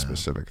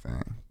France-specific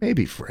thing.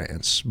 Maybe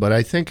France, but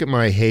I think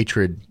my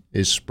hatred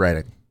is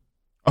spreading.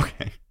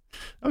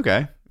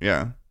 Okay.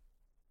 Yeah.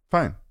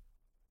 Fine.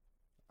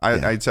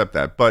 I accept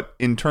that. But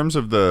in terms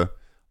of the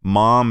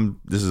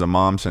mom, this is a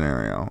mom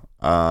scenario.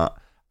 I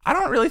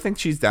don't really think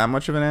she's that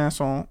much of an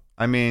asshole.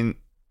 I mean,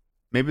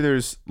 maybe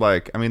there's they're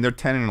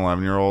 10 and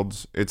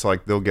 11-year-olds. It's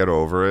like they'll get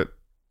over it.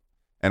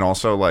 And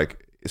also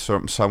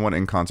somewhat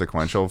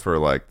inconsequential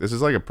for this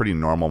is a pretty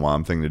normal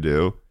mom thing to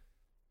do.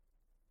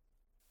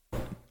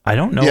 I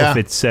don't know if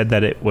it said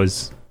that it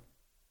was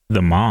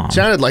the mom. It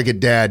sounded like a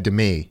dad to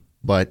me,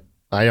 but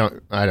I don't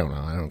know. I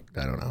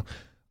don't know.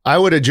 I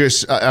would have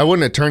I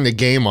wouldn't have turned the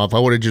game off. I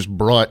would have just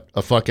brought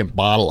a fucking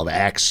bottle of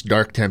Axe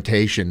Dark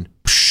Temptation.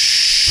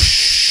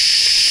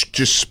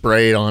 Just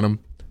spray it on him.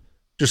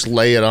 Just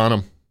lay it on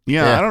him.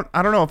 Yeah,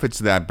 I don't know if it's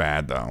that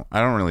bad though.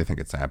 I don't really think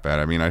it's that bad.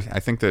 I mean, I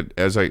think that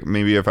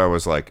maybe if I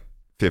was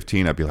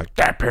 15, I'd be like,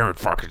 that parent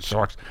fucking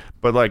sucks.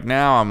 But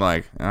now I'm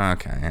like,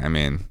 okay. I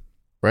mean,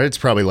 right? It's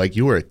probably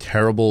you were a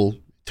terrible,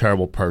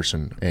 terrible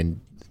person,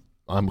 and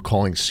I'm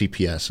calling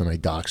CPS and I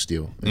doxed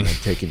you and I'm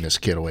taking this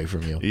kid away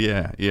from you.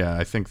 Yeah.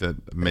 I think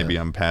that maybe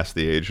I'm past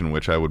the age in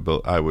which I'm a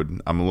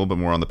little bit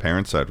more on the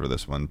parent side for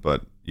this one,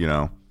 but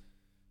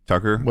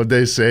Tucker. What'd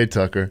they say,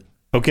 Tucker?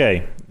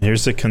 Okay,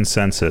 here's the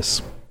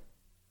consensus.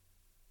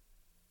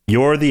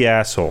 You're the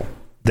asshole.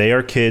 They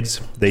are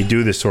kids. They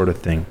do this sort of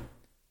thing.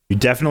 You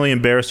definitely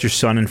embarrassed your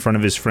son in front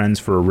of his friends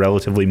for a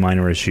relatively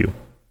minor issue.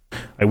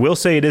 I will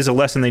say it is a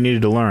lesson they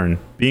needed to learn.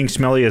 Being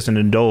smelly as an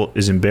adult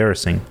is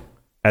embarrassing.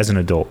 As an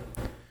adult.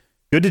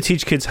 Good to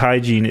teach kids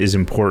hygiene is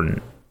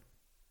important.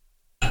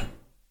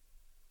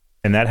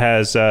 And that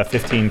has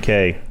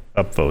 15K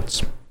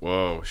upvotes.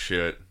 Whoa,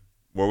 shit.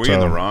 Were we in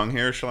the wrong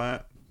here,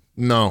 Schlatt?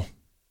 No.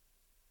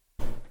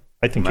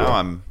 I think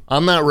now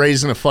I'm not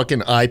raising a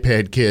fucking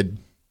iPad kid.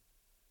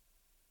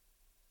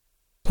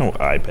 No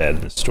iPad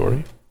in this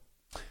story.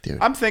 Dude.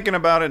 I'm thinking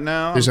about it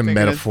now. There's a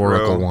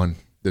metaphorical one.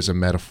 There's a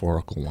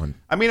metaphorical one.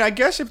 I mean, I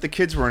guess if the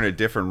kids were in a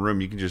different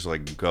room, you can just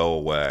like go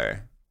away.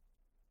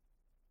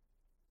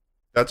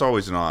 That's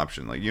always an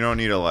option. Like you don't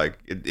need to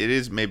it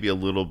is maybe a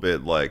little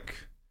bit like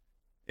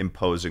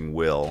imposing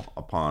will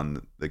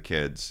upon the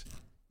kids.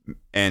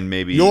 And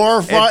maybe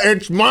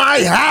it's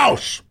my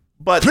house.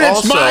 But it's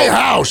also, my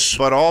house.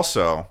 But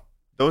also,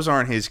 those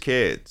aren't his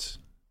kids.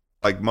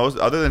 Like most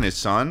other than his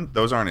son,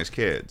 those aren't his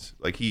kids.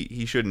 Like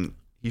he shouldn't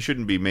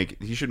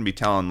be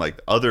telling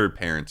like other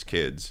parents'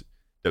 kids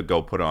to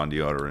go put on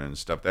deodorant and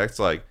stuff. That's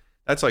like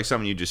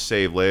something you just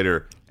save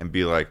later and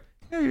be like,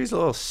 hey, he's a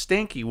little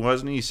stinky,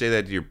 wasn't he? You say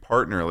that to your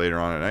partner later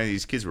on at night.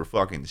 These kids were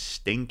fucking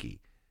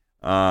stinky.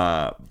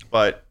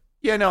 But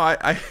yeah, no,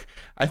 I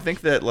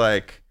think that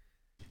like,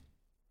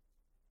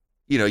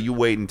 you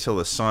wait until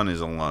the son is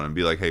alone and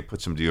be like, hey,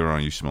 put some deodorant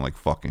on, you smell like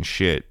fucking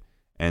shit.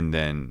 And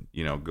then,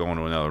 go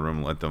into another room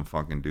and let them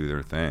fucking do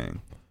their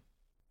thing.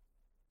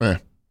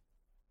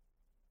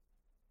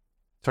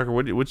 Tucker,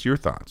 what's your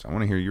thoughts? I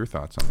want to hear your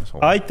thoughts on this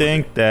whole I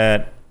think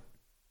that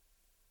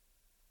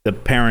the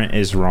parent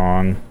is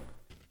wrong.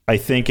 I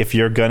think if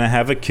you're going to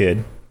have a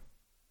kid,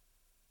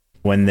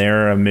 when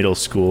they're a middle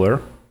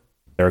schooler,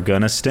 they're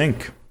going to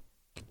stink.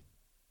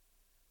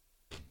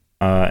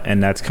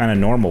 And that's kind of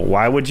normal.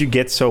 Why would you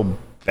get so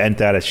bent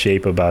out of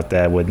shape about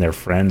that when they're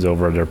friends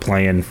over? They're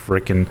playing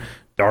freaking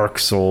Dark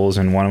Souls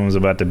and one of them's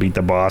about to beat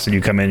the boss and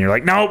you come in and you're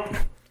like, nope.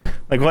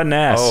 Like, what an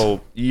ass.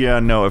 Oh, yeah,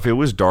 no. If it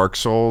was Dark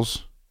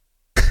Souls,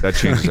 that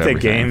changes everything. The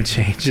game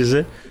changes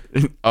it?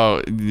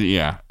 Oh,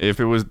 yeah. If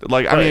it was,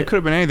 like, I mean, it could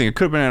have been anything. It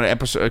could have been an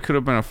episode. It could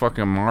have been a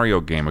fucking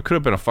Mario game. It could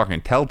have been a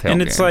fucking Telltale game.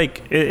 And it's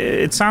like,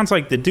 it sounds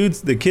like the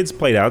kids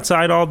played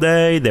outside all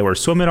day. They were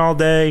swimming all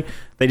day.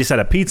 They just had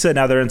a pizza.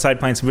 Now they're inside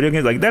playing some video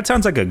games. Like, that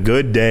sounds like a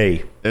good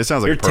day. It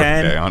sounds like a perfect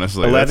 10, day,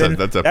 honestly. 11,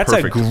 that's a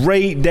perfect...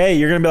 great day.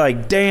 You're going to be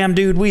like, damn,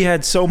 dude, we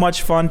had so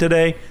much fun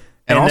today.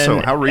 And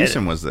also, how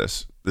recent was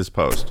this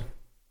post?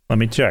 Let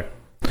me check.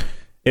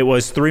 It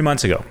was 3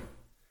 months ago.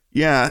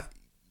 Yeah.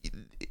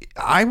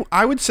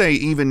 I would say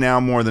even now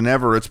more than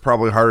ever, it's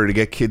probably harder to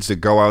get kids to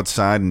go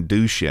outside and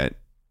do shit.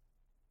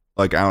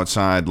 Like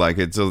outside, like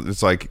it's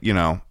like,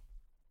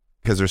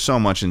 because there's so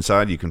much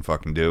inside you can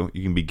fucking do.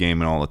 You can be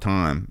gaming all the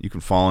time. You can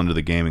fall into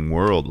the gaming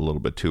world a little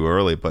bit too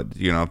early. But,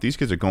 if these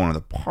kids are going to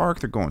the park,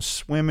 they're going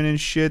swimming and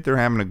shit, they're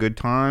having a good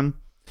time.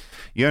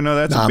 Yeah, no,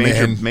 that's a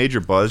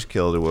major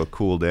buzzkill to a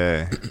cool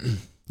day.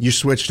 You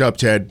switched up,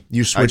 Ted.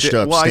 You switched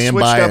up. Well, Stand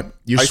by it.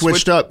 You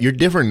switched up. You're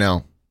different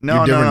now.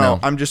 No.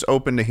 I'm just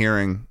open to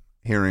hearing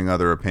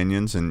other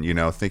opinions and,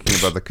 thinking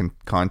about the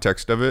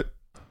context of it.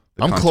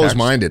 I'm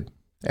closed-minded.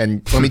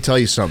 And let me tell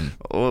you something.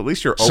 Well, at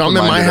least you're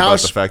open-minded about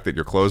the fact that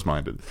you're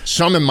closed-minded.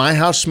 Some in my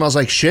house smells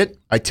like shit.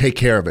 I take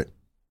care of it.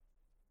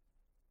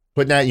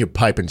 Put that in your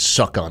pipe and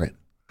suck on it.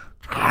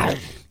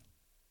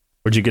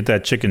 Where'd you get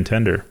that chicken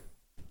tender?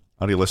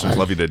 Audio listeners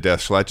love you to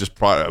death. Schlatt just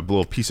brought a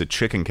little piece of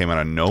chicken, came out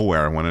of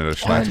nowhere and went into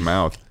Schlatt's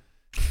mouth.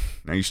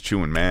 Now he's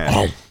chewing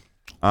mad.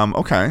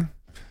 Okay.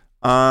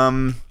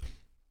 Fine,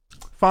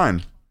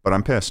 but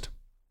I'm pissed.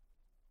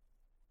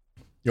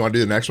 You want to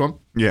do the next one?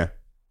 Yeah.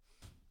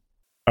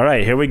 All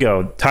right, here we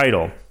go.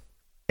 Title: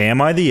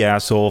 Am I the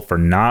asshole for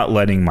not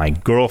letting my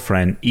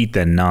girlfriend eat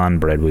the naan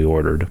bread we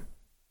ordered?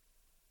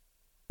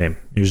 Okay,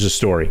 here's the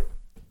story.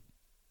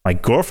 My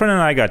girlfriend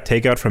and I got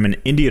takeout from an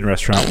Indian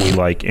restaurant we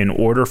like and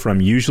order from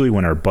usually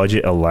when our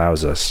budget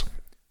allows us.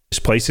 This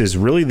place is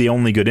really the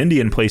only good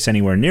Indian place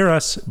anywhere near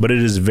us, but it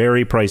is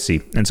very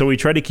pricey, and so we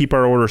try to keep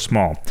our order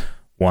small.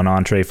 1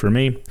 entree for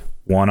me,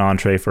 1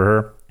 entree for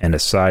her, and a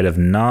side of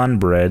naan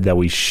bread that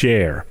we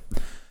share.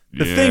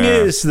 The thing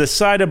is, the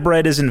side of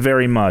bread isn't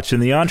very much,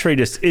 and the entree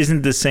just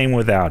isn't the same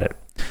without it.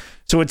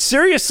 So it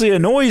seriously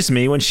annoys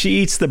me when she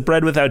eats the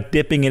bread without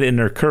dipping it in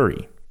her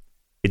curry.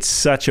 It's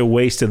such a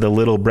waste of the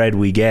little bread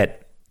we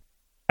get.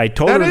 I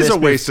told her that this is a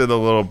waste of the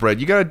little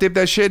bread. You got to dip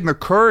that shit in the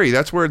curry.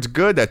 That's where it's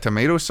good, that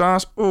tomato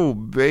sauce. Oh,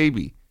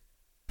 baby.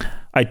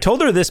 I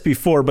told her this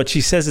before, but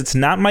she says it's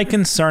not my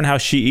concern how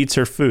she eats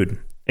her food.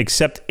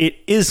 Except it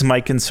is my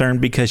concern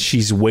because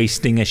she's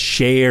wasting a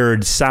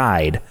shared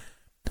side.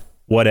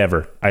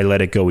 Whatever, I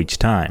let it go each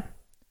time.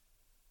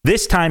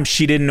 This time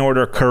she didn't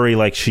order curry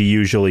like she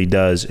usually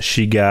does.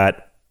 She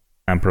got,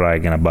 I'm probably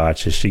going to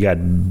botch this, she got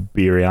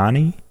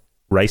biryani,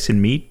 rice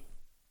and meat.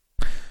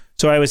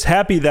 So I was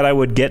happy that I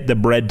would get the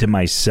bread to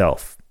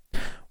myself.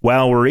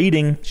 While we're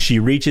eating, she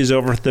reaches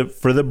over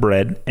for the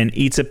bread and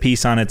eats a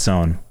piece on its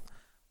own.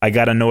 I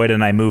got annoyed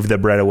and I moved the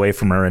bread away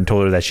from her and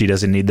told her that she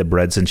doesn't need the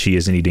bread since she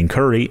isn't eating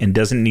curry and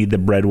doesn't need the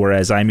bread,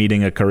 whereas I'm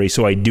eating a curry,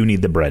 so I do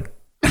need the bread.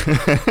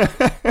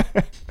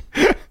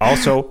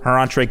 Also, her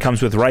entree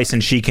comes with rice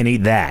and she can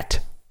eat that.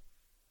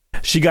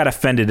 She got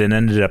offended and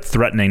ended up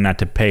threatening not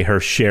to pay her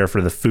share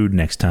for the food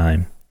next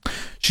time.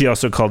 She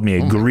also called me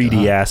a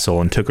greedy asshole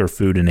and took her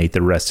food and ate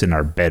the rest in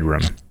our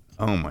bedroom.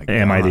 Oh my God.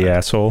 Am I the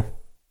asshole?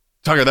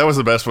 Tucker, that was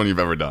the best one you've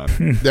ever done.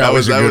 That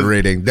was a good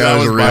reading. That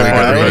was a really good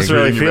reading. I was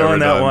really feeling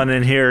that one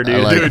in here,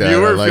 dude. Dude,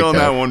 you were feeling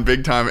that one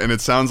big time, and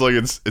it sounds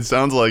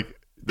like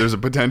there's a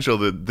potential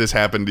that this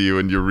happened to you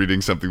and you're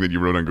reading something that you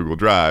wrote on Google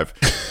Drive.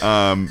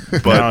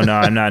 But No,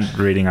 I'm not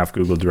reading off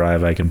Google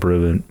Drive. I can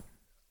prove it.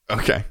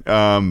 Okay.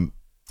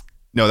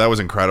 No, that was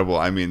incredible.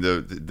 I mean,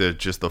 the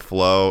just the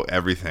flow,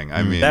 everything.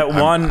 I mean, that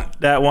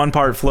one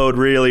part flowed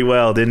really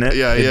well, didn't it?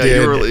 Yeah.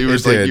 It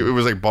was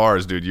like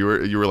bars, dude. You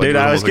were like, dude,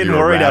 I was getting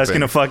worried I was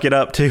gonna fuck it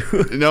up too.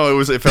 No,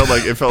 it felt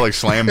like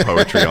slam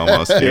poetry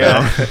almost. You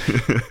know?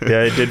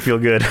 Yeah, it did feel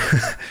good.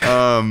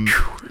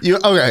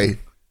 Okay.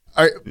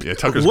 Yeah,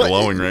 Tucker's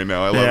glowing right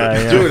now. I love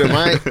it. Yeah. Dude,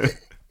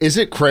 is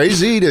it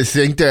crazy to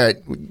think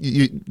that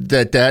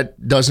that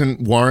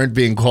doesn't warrant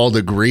being called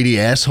a greedy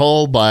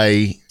asshole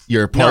by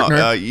your partner?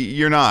 No,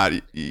 you're not.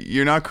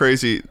 You're not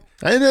crazy.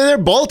 And they're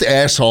both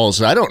assholes.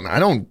 I don't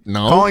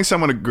know. Calling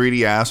someone a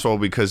greedy asshole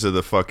because of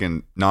the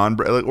fucking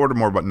non-bread. Like, order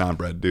more about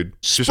non-bread, dude.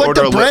 Just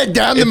order the bread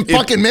down the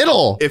fucking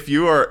middle.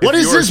 What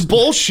is this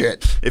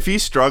bullshit? If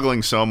he's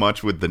struggling so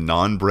much with the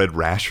non-bread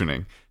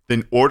rationing,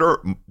 then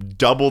order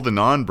double the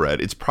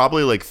non-bread. It's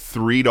probably like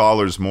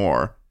 $3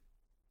 more.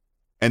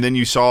 And then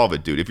you solve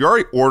it, dude. If you're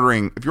already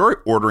ordering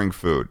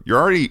food, you're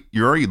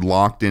already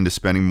locked into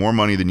spending more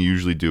money than you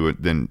usually do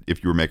it than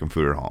if you were making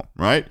food at home,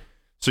 right?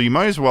 So you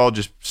might as well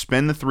just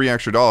spend the $3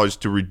 extra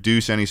to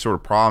reduce any sort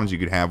of problems you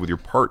could have with your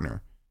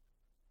partner.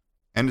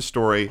 End of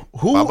story.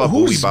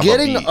 Who's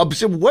getting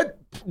upset?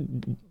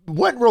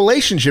 What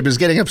relationship is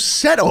getting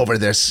upset over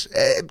this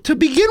to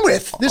begin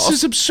with? This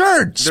is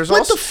absurd.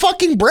 Split the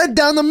fucking bread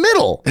down the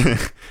middle.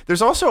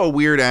 There's also a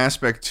weird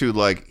aspect to,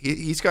 like,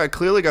 he's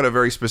clearly got a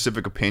very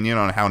specific opinion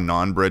on how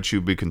non-bread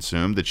should be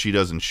consumed that she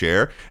doesn't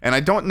share, and I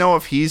don't know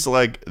if he's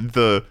like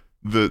the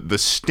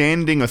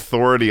standing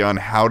authority on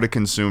how to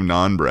consume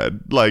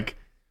non-bread, like,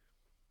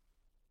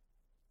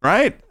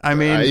 right? I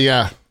mean,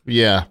 yeah.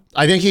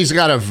 I think he's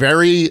got a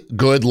very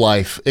good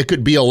life. It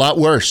could be a lot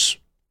worse.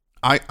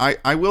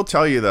 I will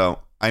tell you though.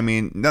 I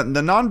mean,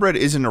 the non-bread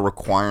isn't a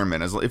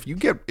requirement. As if you've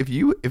got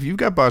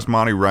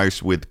basmati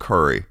rice with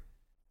curry,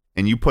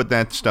 and you put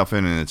that stuff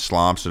in and it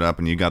slops it up,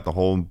 and you got the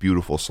whole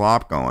beautiful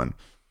slop going.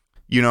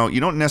 You know,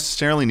 you don't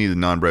necessarily need the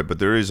non-bread, but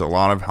there is a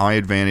lot of high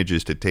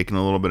advantages to taking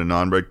a little bit of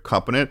non-bread,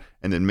 cupping it,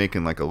 and then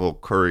making like a little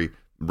curry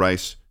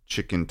rice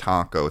chicken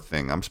taco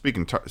thing. I'm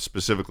speaking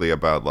specifically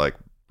about like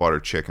butter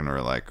chicken or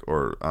tikka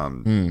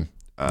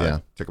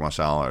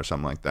masala or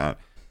something like that.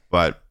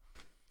 But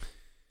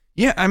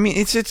yeah, I mean,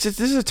 this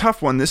is a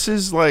tough one. This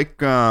is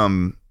like he's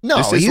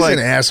an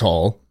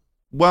asshole.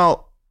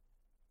 Well,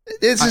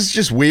 this is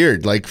just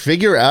weird. Like,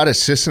 figure out a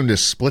system to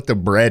split the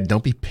bread.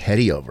 Don't be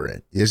petty over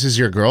it. This is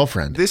your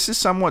girlfriend. This is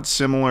somewhat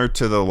similar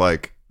to the,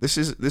 like,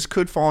 this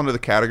could fall into the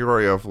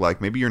category of, like,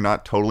 maybe you're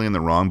not totally in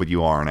the wrong, but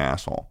you are an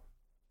asshole.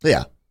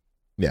 Yeah.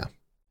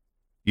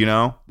 You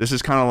know, this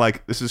is kind of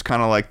like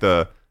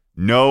the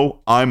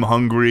no, I'm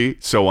hungry,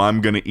 so I'm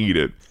gonna eat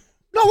it.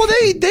 No, well,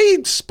 they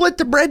split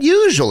the bread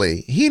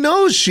usually. He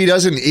knows she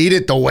doesn't eat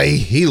it the way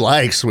he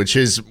likes, which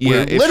is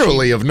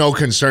literally of no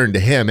concern to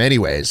him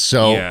anyways.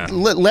 So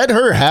let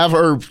her have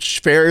her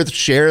fair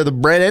share of the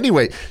bread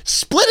anyway.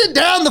 Split it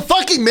down the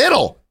fucking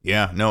middle.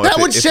 Yeah, no. That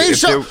would save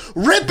some.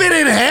 Rip it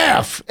in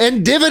half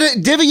and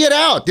divvy it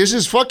out. This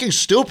is fucking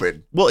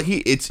stupid. Well,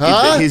 it's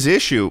his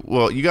issue.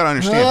 Well, you got to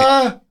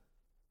understand.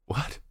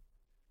 What?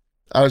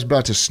 I was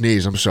about to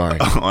sneeze. I'm sorry.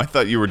 Oh, I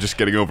thought you were just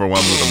getting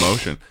overwhelmed with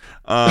emotion.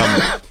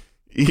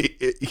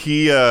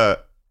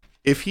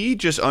 If he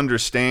just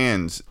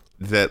understands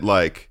that,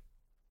 like,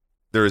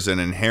 there's an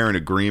inherent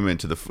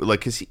agreement to the,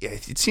 like, cause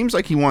it seems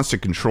like he wants to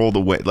control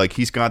the way, like,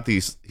 he's got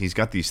these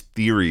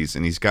theories,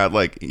 and he's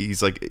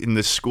like in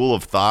this school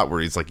of thought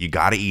where he's like, you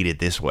got to eat it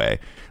this way.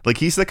 Like,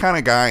 he's the kind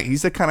of guy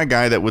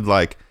that would,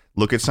 like,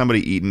 look at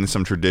somebody eating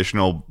some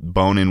traditional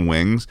bone-in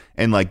wings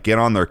and, like, get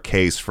on their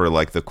case for,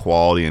 like, the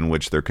quality in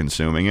which they're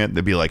consuming it.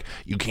 They'd be like,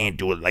 you can't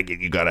do it like it.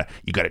 You gotta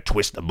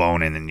twist the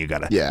bone in, and you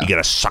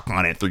gotta suck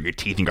on it through your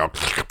teeth and go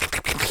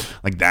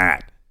like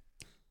that.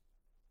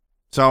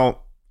 So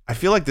I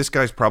feel like this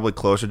guy's probably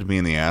closer to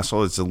being the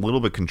asshole. It's a little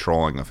bit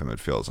controlling of him, it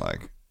feels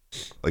like.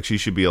 Like, she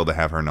should be able to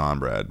have her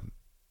non-bread.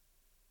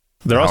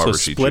 They're also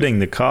splitting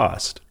the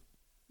cost.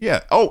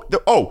 Yeah.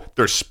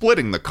 They're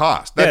splitting the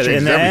cost. That changes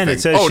in the everything. end,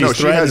 it says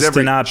she has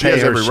every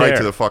right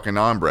to the fucking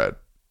non-bread.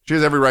 She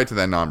has every right to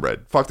that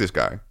non-bread. Fuck this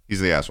guy. He's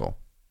the asshole.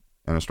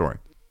 End of story.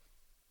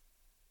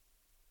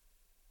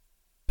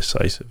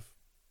 Decisive.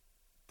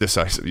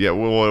 Yeah.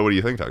 Well, what do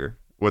you think, Tucker?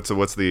 What's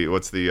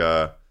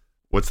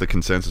the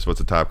consensus? What's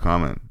the top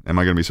comment? Am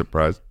I going to be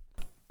surprised?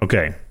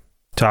 Okay.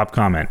 Top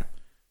comment.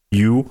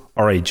 You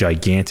are a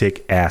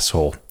gigantic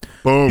asshole.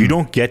 Boom. You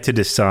don't get to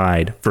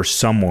decide for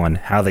someone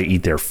how they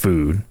eat their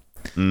food.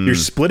 You're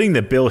splitting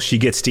the bill. She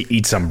gets to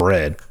eat some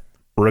bread,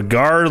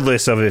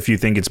 regardless of if you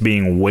think it's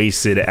being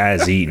wasted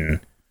as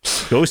eaten.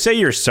 Go say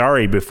you're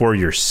sorry before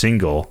you're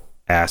single,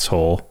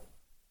 asshole.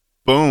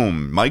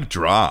 Boom. Mic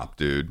drop,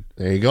 dude.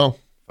 There you go.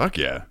 Fuck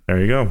yeah. There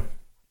you go.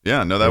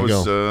 Yeah. No,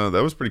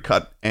 that was pretty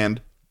cut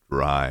and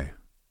dry.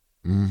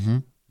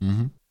 All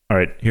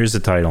right, here's the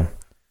title.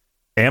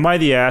 Am I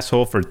the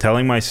asshole for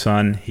telling my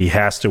son he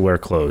has to wear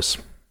clothes?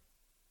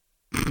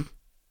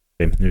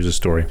 Okay, here's a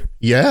story.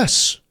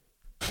 Yes.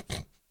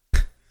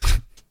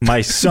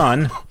 My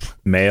son,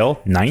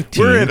 male,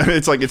 19.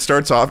 It's like it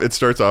starts off and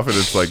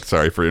it's like,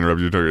 sorry for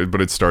interrupting you,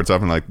 but it starts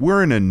off and like,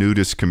 we're in a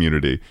nudist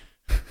community.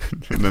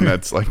 And then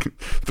that's like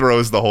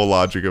throws the whole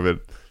logic of it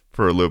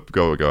for a loop.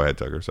 Go ahead,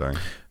 Tucker. Sorry.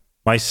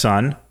 My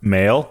son,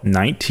 male,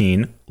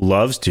 19,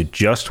 loves to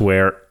just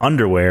wear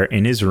underwear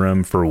in his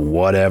room for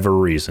whatever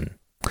reason.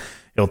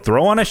 He'll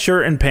throw on a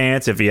shirt and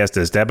pants if he has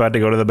to step out to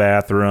go to the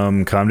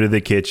bathroom, come to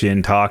the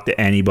kitchen, talk to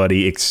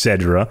anybody,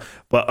 etc.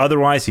 But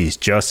otherwise, he's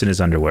just in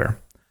his underwear.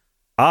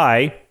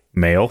 I,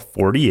 male,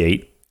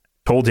 48,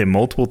 told him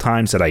multiple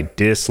times that I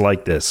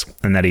dislike this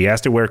and that he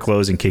has to wear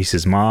clothes in case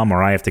his mom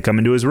or I have to come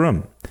into his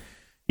room.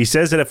 He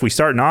says that if we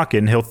start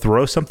knocking, he'll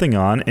throw something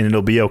on and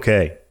it'll be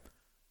okay.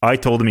 I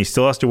told him he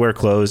still has to wear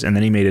clothes, and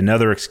then he made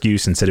another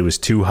excuse and said it was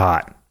too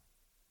hot.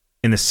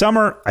 In the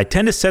summer, I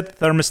tend to set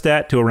the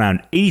thermostat to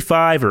around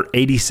 85 or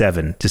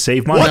 87 to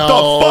save money. What the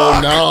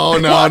fuck? No.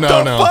 What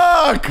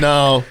the fuck?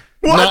 No.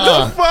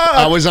 What the fuck?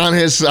 I was on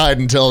his side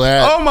until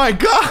that. Oh my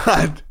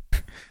God.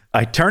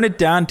 I turn it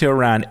down to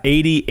around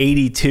 80,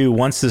 82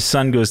 once the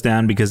sun goes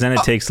down because then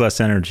it takes less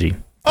energy.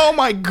 Oh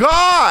my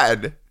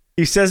God.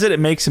 He says that it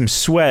makes him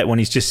sweat when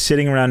he's just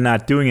sitting around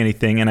not doing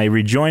anything, and I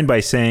rejoin by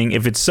saying,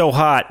 if it's so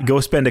hot, go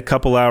spend a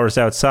couple hours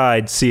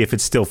outside, see if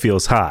it still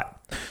feels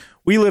hot.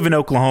 We live in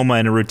Oklahoma,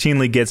 and it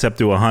routinely gets up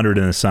to 100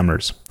 in the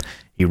summers.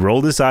 He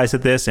rolled his eyes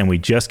at this, and we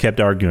just kept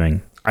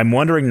arguing. I'm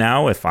wondering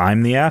now if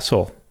I'm the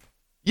asshole.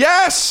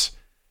 Yes,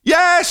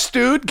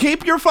 dude.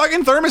 Keep your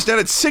fucking thermostat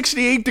at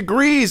 68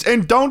 degrees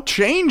and don't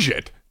change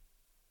it.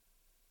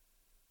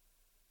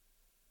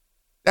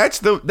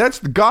 That's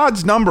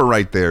God's number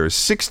right there.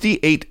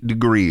 68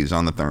 degrees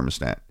on the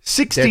thermostat.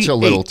 68. That's a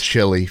little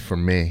chilly for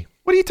me.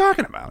 What are you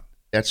talking about?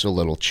 That's a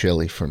little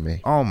chilly for me.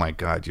 Oh my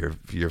God,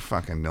 your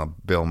fucking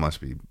bill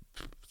must be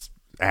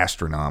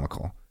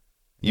astronomical.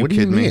 What do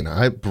you mean?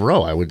 I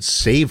would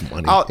save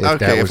money.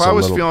 If I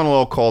was feeling a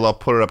little cold, I'll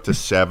put it up to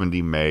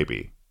 70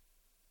 maybe.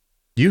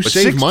 You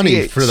save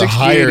money for the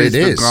higher it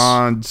is.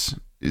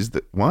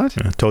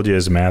 What? I told you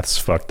his math's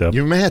fucked up.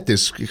 Your math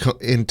is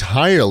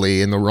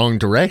entirely in the wrong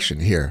direction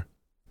here.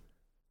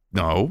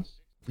 No.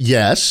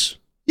 Yes.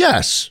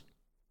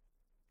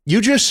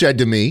 You just said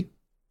to me,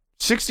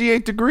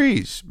 68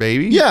 degrees,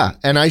 baby. Yeah,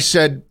 and I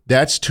said,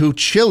 that's too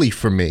chilly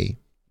for me.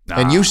 Nah.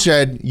 And you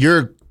said,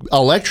 your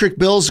electric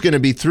bill's going to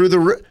be through the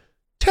roof.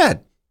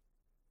 Ted,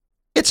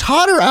 it's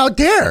hotter out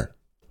there.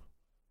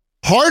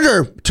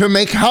 Harder to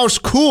make house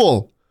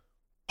cool.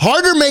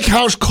 Harder make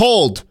house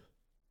cold.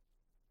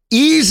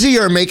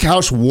 Easier make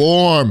house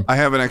warm. I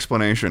have an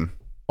explanation.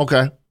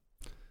 Okay.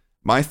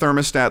 My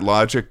thermostat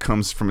logic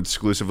comes from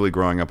exclusively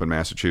growing up in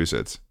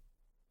Massachusetts.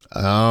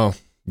 Oh,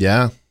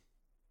 yeah.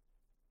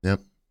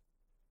 Yep.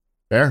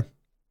 Fair.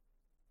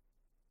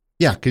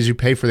 Yeah, because you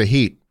pay for the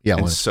heat. Yeah,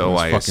 and so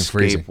I escape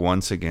freezing.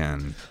 Once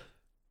again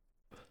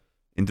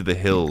into the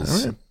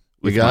hills. Right.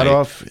 You got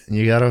off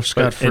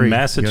scot-free. In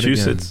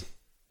Massachusetts,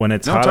 when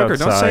it's hot Tucker,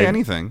 outside... don't say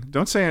anything.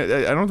 Don't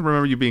say... I don't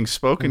remember you being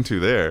spoken to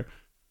there.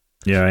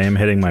 Yeah, I am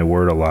hitting my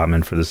word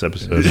allotment for this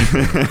episode.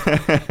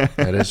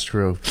 That is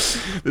true.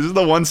 This is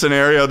the one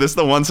scenario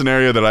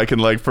that I can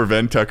like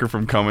prevent Tucker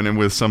from coming in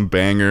with some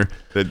banger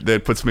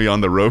that puts me on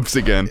the ropes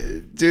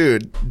again.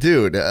 Dude,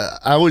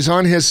 I was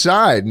on his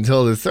side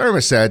until the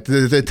thermostat.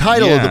 The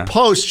title of the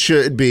post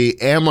should be,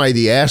 Am I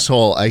the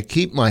Asshole? I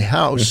keep my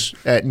house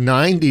at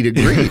 90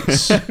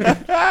 degrees. Am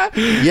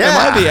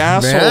I the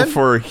asshole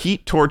for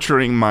heat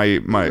torturing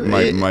my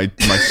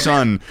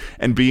son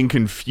and being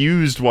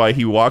confused why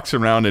he walks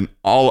around in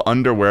all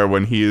underwear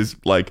when he is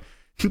like,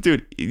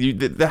 dude,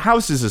 the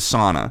house is a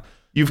sauna.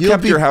 You've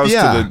kept your house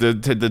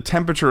to the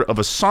temperature of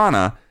a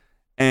sauna,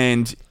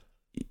 and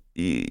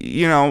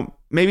you know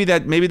maybe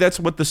that's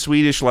what the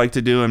Swedish like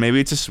to do, and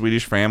maybe it's a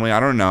Swedish family. I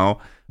don't know,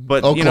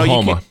 but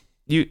Oklahoma.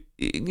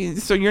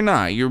 So you're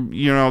not.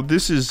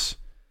 This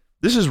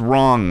is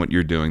wrong what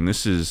you're doing.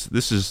 This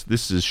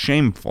is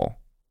shameful.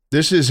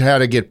 This is how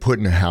to get put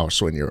in a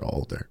house when you're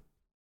older.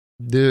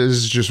 This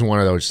is just one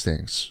of those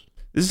things.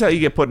 This is how you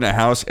get put in a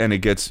house, and it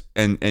gets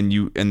and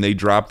they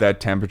drop that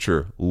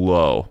temperature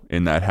low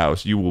in that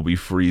house. You will be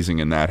freezing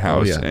in that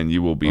house, and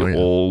you will be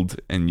old,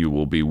 and you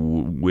will be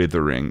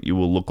withering. You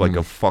will look like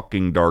a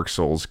fucking Dark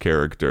Souls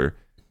character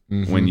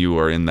when you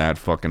are in that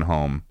fucking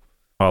home.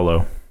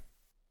 Hollow.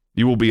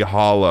 You will be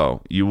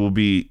hollow. You will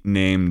be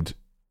named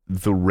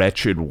the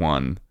Wretched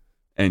One,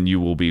 and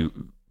you will be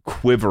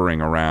quivering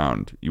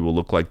around. You will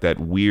look like that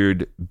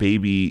weird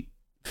baby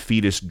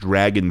fetus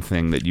dragon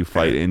thing that you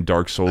fight in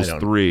Dark Souls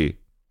 3.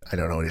 I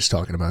don't know what he's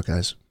talking about,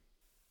 guys.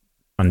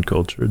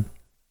 Uncultured.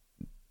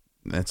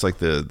 That's like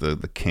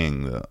the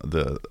king,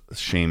 the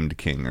shamed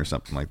king or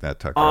something like that,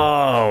 Tucker.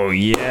 Oh,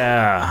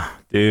 yeah.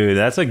 Dude,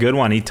 that's a good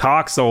one. He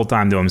talks the whole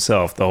time to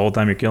himself, the whole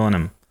time you're killing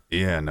him.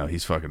 Yeah, no,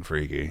 he's fucking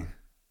freaky.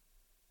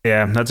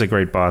 Yeah, that's a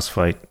great boss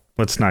fight.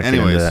 Let's not get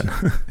into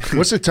that.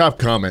 What's the top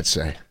comment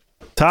say?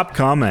 Top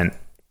comment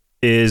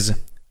is,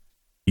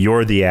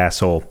 you're the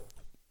asshole.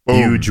 Boom.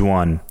 Huge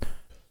one.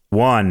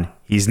 1,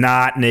 he's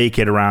not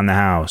naked around the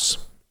house.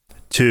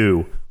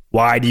 2,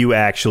 why do you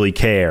actually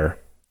care?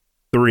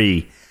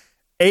 3,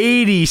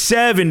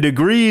 87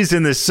 degrees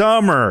in the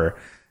summer.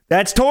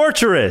 That's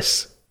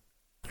torturous.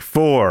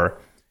 4,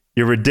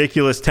 your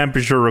ridiculous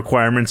temperature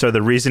requirements are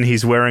the reason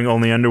he's wearing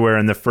only underwear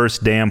in the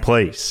first damn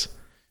place.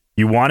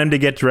 You want him to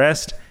get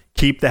dressed?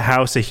 Keep the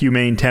house a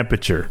humane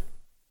temperature.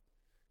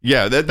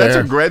 Yeah,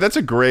 that's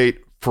a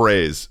great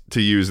phrase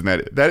to use in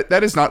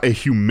that is not a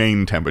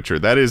humane temperature.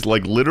 That is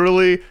like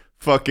literally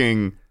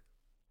fucking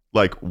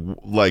like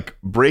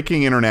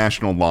breaking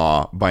international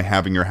law by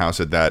having your house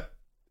at that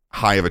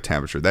high of a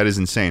temperature. That is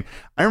insane.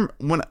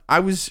 When I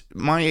was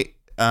my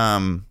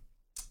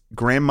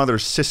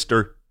grandmother's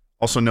sister,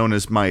 also known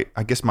as my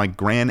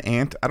grand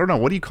aunt. I don't know,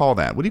 what do you call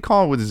that? What do you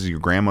call it? What is your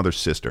grandmother's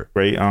sister?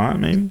 Great aunt,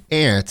 maybe?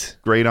 Aunt.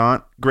 Great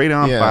aunt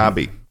Yeah.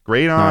 Bobby.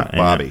 Great aunt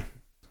Bobby.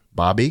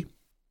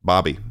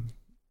 Bobby.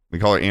 We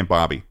call her Aunt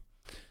Bobby.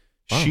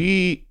 Wow.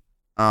 She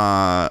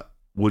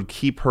would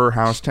keep her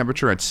house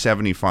temperature at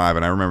 75,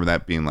 and I remember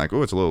that being like,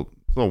 oh, it's a little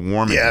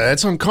warm. Yeah,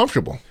 that's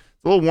uncomfortable.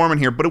 It's a little warm in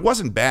here, but it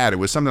wasn't bad. It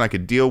was something I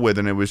could deal with,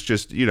 and it was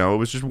just, it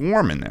was just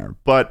warm in there.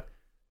 But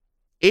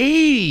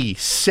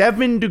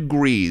 87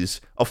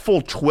 degrees, a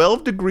full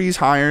 12 degrees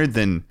higher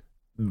than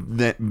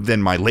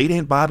my late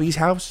Aunt Bobby's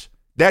house.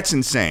 That's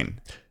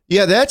insane.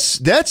 Yeah, that's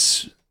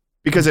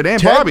because at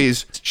Aunt Ted,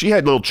 Bobby's, she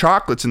had little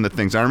chocolates in the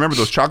things. I remember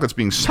those chocolates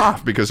being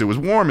soft because it was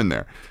warm in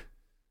there.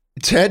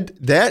 Ted,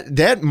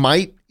 that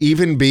might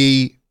even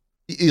be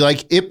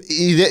like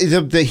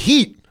the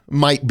heat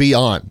might be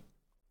on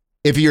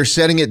if you're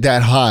setting it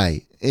that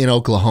high in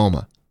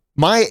Oklahoma.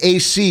 My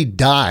AC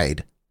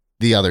died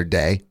the other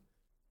day,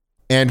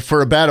 and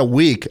for about a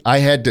week, I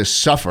had to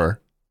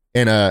suffer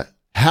in a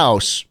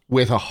house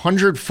with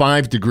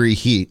 105-degree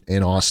heat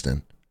in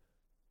Austin.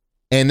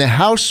 And the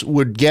house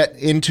would get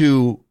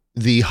into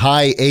the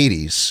high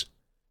 80s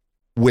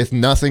with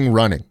nothing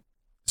running.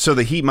 So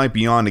the heat might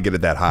be on to get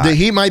it that high. The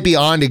heat might be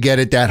on to get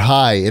it that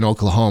high in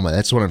Oklahoma.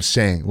 That's what I'm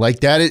saying. Like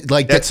that is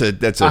like that's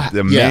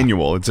a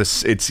manual.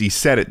 It's he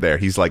said it there.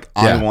 He's like,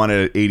 I want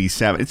it at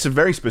 87. It's a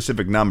very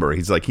specific number.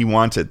 He's like, he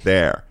wants it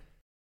there.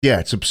 Yeah,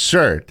 it's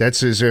absurd.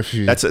 That's as if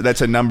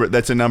that's a number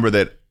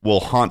that will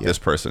haunt this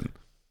person.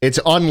 It's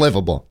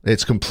unlivable.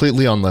 It's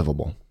completely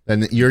unlivable.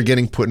 And you're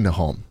getting put in a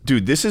home.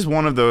 Dude, this is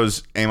one of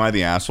those Am I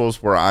the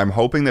Assholes where I'm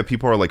hoping that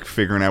people are like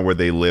figuring out where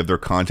they live. They're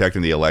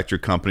contacting the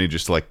electric company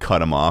just to like cut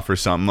them off or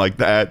something like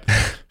that.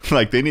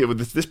 Like they need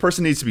this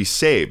person needs to be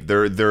saved.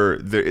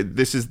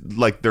 This is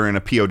like they're in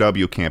a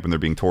POW camp and they're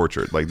being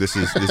tortured. Like this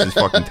is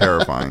fucking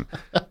terrifying.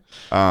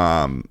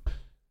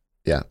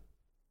 Yeah.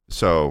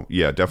 So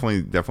yeah,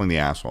 definitely the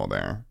asshole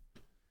there.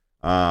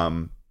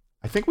 I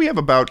think we have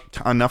about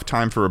enough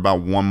time for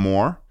about one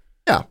more.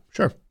 Yeah,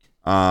 sure.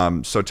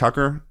 So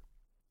Tucker,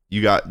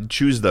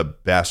 choose the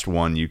best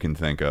one you can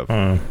think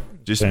of.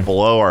 Just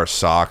blow our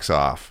socks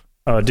off.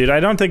 Oh, dude, I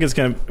don't think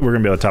we're gonna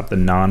be able to top the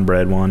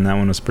non-bread one. That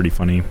one was pretty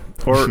funny.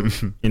 Or,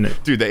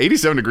 dude, the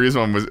 87 degrees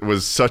one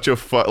was such a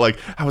fun. Like,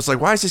 I was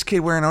like, why is this kid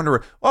wearing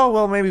underwear? Oh,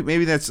 well,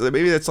 maybe that's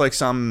like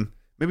some.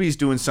 Maybe he's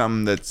doing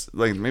something that's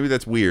like, maybe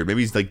that's weird.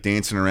 Maybe he's like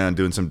dancing around,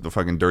 doing some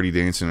fucking dirty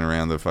dancing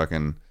around the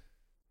fucking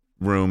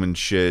room and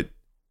shit.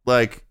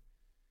 Like,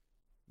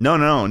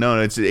 no,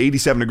 it's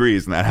 87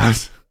 degrees in that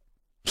house.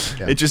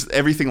 Yeah. It just,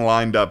 everything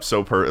lined up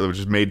so it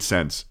just made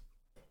sense.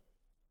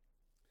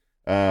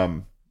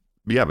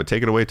 Yeah, but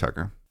take it away,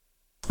 Tucker.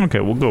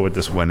 Okay, we'll go with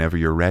this one. Whenever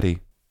you're ready.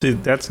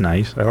 Dude, that's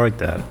nice. I like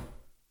that.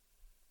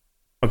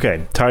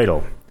 Okay,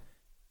 title.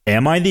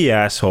 Am I the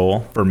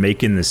asshole for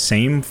making the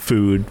same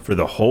food for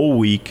the whole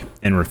week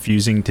and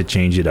refusing to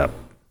change it up?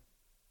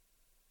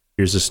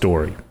 Here's the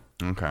story.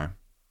 Okay.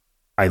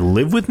 I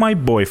live with my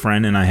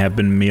boyfriend and I have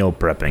been meal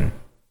prepping.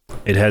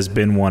 It has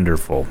been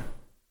wonderful.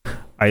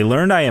 I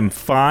learned I am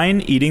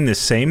fine eating the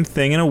same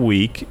thing in a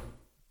week,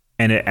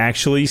 and it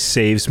actually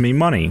saves me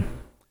money.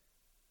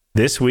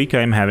 This week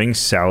I'm having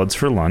salads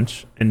for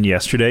lunch, and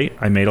yesterday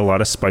I made a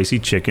lot of spicy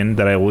chicken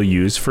that I will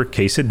use for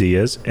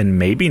quesadillas and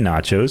maybe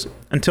nachos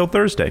until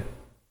Thursday.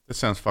 That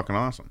sounds fucking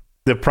awesome.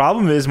 The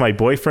problem is my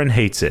boyfriend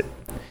hates it.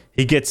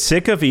 He gets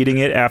sick of eating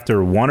it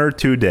after 1 or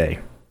 2 days.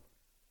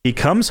 He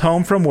comes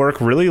home from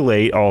work really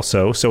late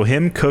also, so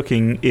him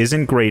cooking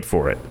isn't great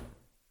for it.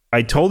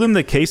 I told him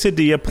the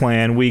quesadilla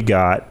plan we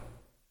got.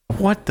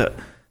 What the?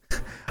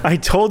 I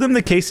told him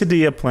the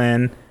quesadilla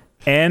plan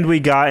and we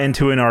got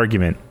into an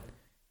argument.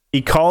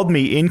 He called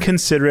me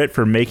inconsiderate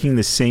for making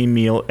the same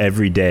meal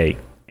every day.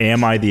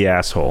 Am I the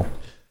asshole?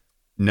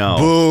 No.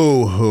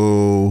 Boo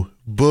hoo.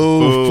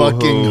 Boo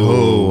fucking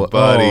hoo.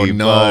 Buddy, oh,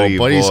 no. buddy,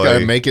 Buddy's boy. got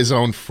to make his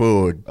own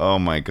food. Oh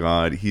my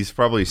God. He's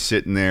probably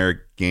sitting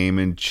there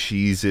gaming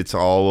Cheez-Its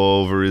all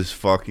over his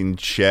fucking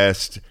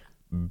chest.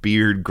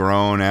 Beard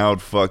grown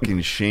out,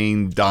 fucking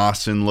Shane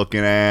Dawson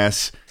looking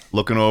ass.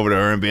 Looking over to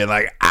her and being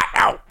like, I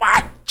don't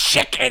want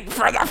chicken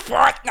for the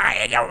 4th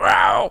night in a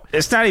row.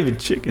 It's not even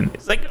chicken.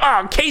 It's like,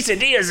 oh,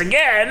 quesadillas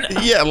again.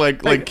 Yeah,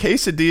 like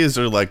quesadillas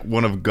are like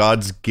one of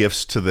God's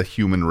gifts to the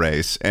human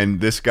race.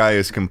 And this guy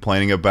is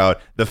complaining about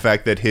the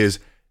fact that his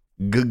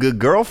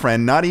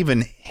girlfriend, not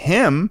even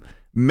him,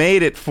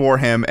 made it for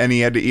him and he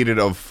had to eat it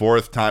a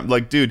 4th time.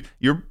 Like, dude,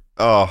 you're,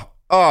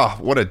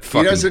 what a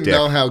fucking He doesn't dick.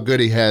 know how good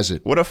he has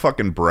it. What a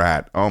fucking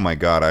brat. Oh my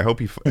God. I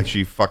hope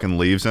she fucking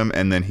leaves him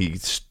and then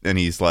he's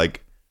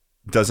like,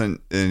 and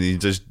he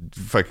just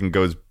fucking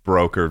goes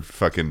broke or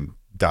fucking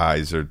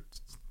dies or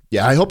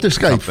Yeah, I hope this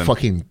guy something.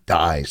 fucking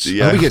dies.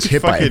 Yeah, I hope he gets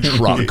hit by a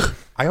fucking- truck.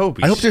 I hope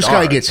this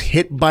guy gets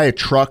hit by a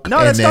truck. No,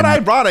 and that's then, not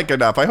ironic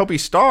enough. I hope he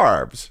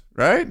starves,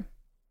 right?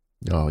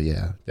 Oh,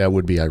 yeah. That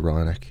would be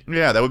ironic.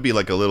 Yeah, that'd be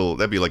like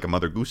a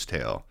Mother Goose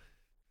tale.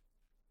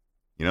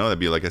 You know, that'd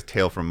be like a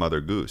tale from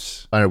Mother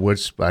Goose.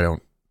 What's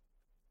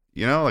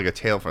You know, like a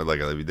tale from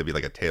that'd be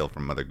like a tale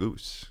from Mother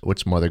Goose.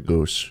 Mother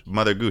Goose?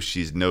 Mother Goose,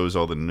 she knows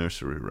all the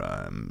nursery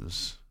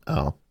rhymes.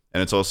 Oh.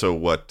 And it's also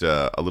what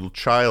a little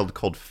child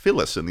called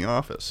Phyllis in The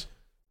Office.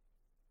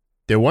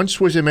 There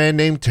once was a man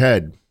named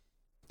Ted.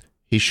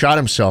 He shot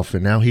himself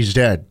and now he's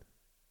dead.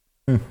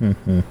 I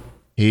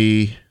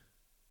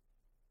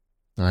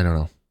don't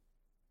know.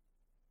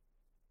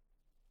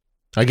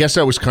 I guess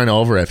I was kind of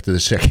over after the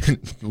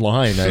second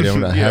line. I don't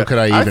know. Yeah. How could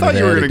I even I thought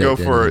you were going to go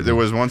for, there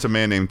was once a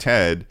man named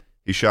Ted.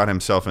 He shot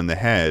himself in the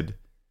head.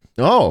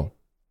 Oh.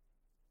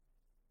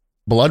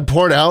 Blood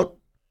poured out.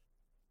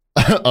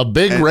 A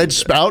big red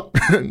spout.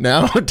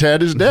 Now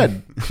Ted is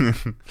dead.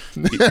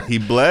 he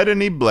bled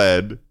and he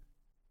bled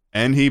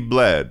and he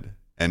bled.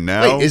 And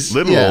now Wait,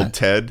 old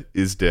Ted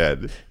is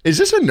dead. Is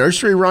this a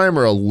nursery rhyme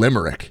or a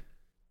limerick?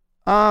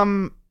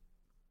 Man,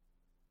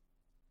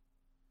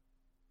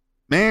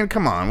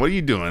 come on. What are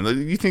you doing?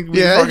 You think we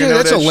Yeah, fucking know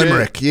that's that a shit?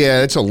 limerick.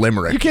 Yeah, it's a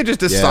limerick. You can't just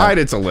decide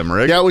it's a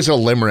limerick. That was a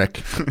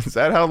limerick. Is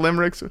that how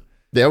limericks?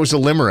 That was a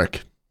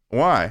limerick.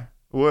 Why?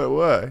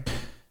 Why?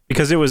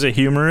 Because it was a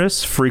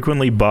humorous,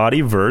 frequently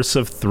bawdy verse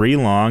of 3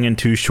 long and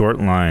 2 short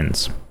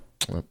lines.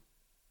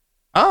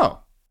 Oh.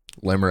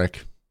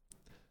 Limerick.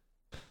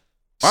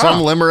 Wow.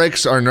 Some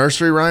limericks are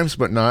nursery rhymes,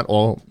 but not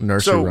all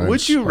nursery rhymes. So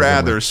would you are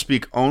rather limericks.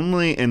 speak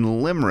only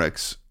in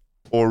limericks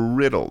or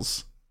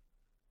riddles?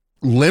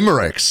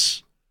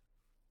 Limericks?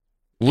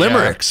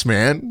 Limericks,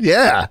 man.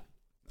 Yeah.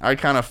 I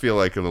kind of feel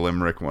like the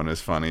limerick one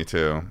is funny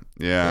too.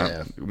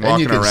 Yeah.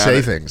 And you can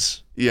say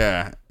things.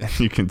 Yeah.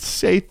 You can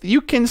say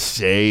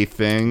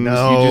things.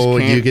 No,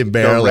 you you just can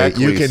barely.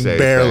 directly You can say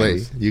barely.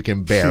 things. You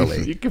can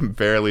barely. You can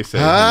barely say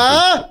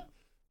Huh?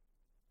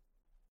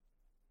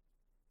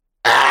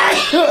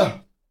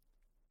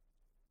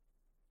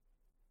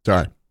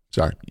 Sorry.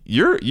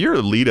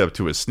 Your lead up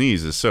to a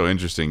sneeze is so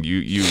interesting.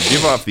 You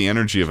give off the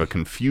energy of a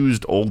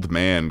confused old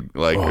man,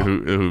 like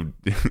who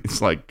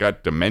it's like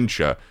got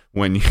dementia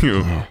when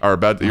you are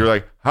about to, you're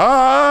like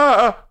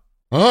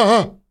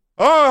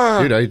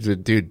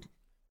Dude,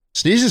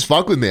 sneezes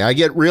fuck with me. I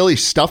get really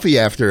stuffy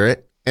after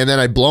it, and then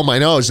I blow my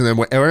nose, and then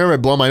whenever I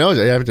blow my nose,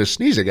 I have to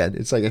sneeze again.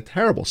 It's like a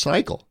terrible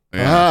cycle.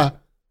 Yeah.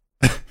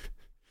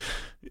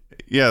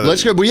 Yeah.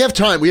 Let's go. We have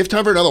time. We have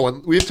time for another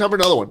one.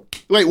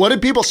 Wait, what did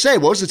people say?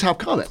 What was the top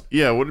comment?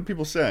 Yeah. What did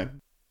people say?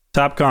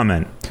 Top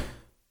comment.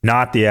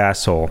 Not the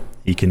asshole.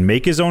 He can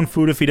make his own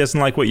food if he doesn't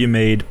like what you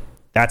made.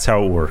 That's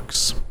how it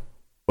works.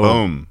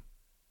 Boom.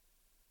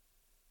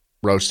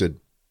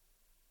 Roasted.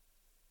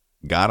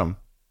 Got him.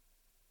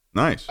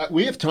 Nice.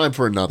 We have time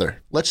for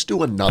another. Let's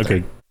do another.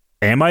 Okay.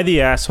 Am I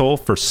the asshole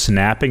for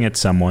snapping at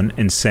someone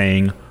and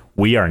saying,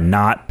 "We are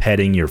not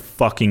petting your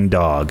fucking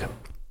dog"?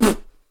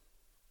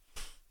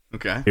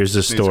 Okay. Here's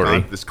the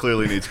story. This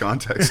clearly needs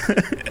context.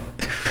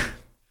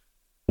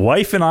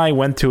 Wife and I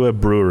went to a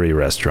brewery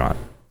restaurant.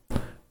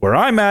 Where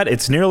I'm at,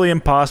 it's nearly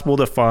impossible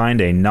to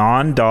find a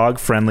non-dog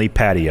friendly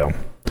patio.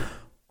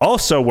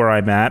 Also where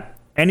I'm at,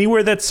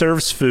 anywhere that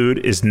serves food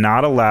is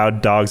not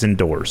allowed dogs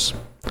indoors.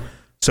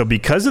 So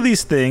because of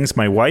these things,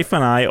 my wife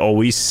and I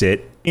always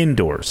sit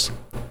indoors.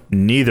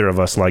 Neither of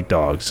us like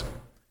dogs.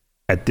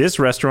 At this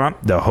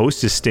restaurant, the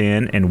hostess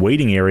stand and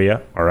waiting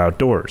area are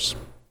outdoors.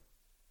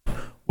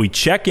 We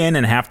check in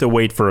and have to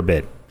wait for a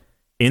bit.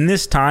 In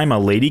this time, a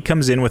lady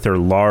comes in with her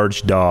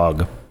large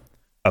dog.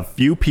 A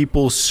few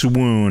people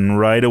swoon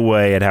right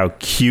away at how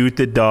cute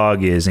the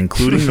dog is,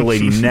 including the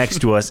lady next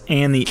to us,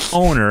 and the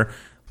owner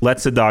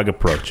lets the dog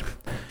approach.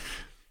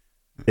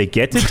 They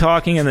get to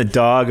talking and the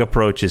dog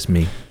approaches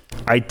me.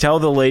 I tell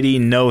the lady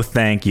no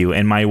thank you,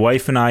 and my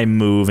wife and I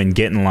move and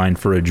get in line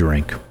for a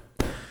drink.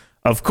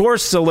 Of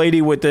course, the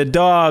lady with the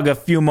dog a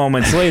few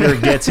moments later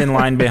gets in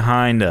line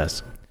behind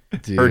us.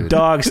 Dude. Her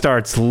dog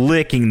starts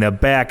licking the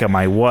back of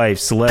my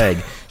wife's leg.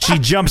 She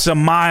jumps a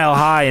mile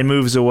high and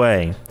moves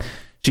away.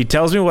 She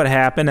tells me what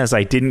happened as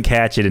I didn't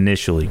catch it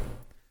initially.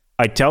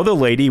 I tell the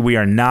lady we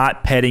are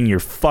not petting your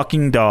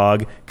fucking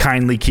dog.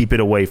 Kindly keep it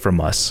away from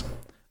us.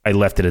 I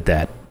left it at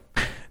that.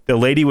 The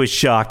lady was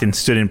shocked and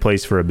stood in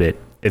place for a bit.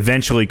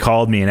 Eventually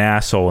called me an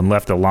asshole and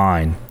left a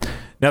line.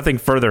 Nothing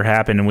further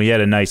happened and we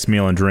had a nice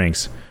meal and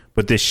drinks.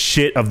 But this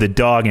shit of the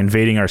dog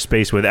invading our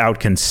space without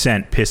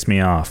consent pissed me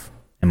off.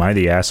 Am I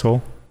the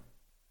asshole?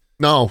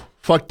 No,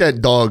 fuck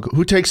that dog.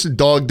 Who takes the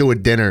dog to a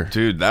dinner?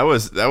 Dude, that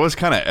was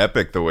kind of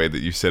epic the way that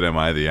you said, "Am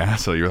I the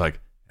asshole?" You're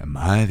like, "Am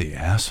I the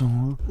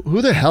asshole?"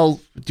 Who the hell?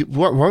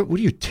 What are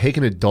you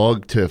taking a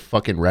dog to a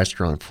fucking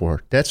restaurant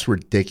for? That's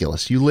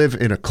ridiculous. You live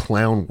in a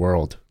clown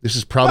world. This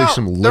is probably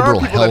some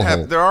liberal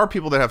hellhole. There are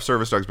people that have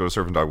service dogs, but a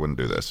service dog wouldn't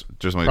do this.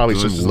 Probably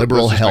some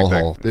liberal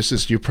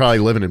hellhole. You're probably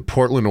living in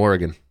Portland,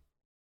 Oregon.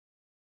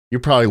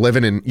 You're probably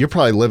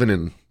living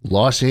in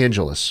Los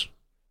Angeles.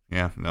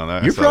 Yeah, no,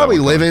 you're probably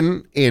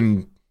living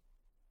in.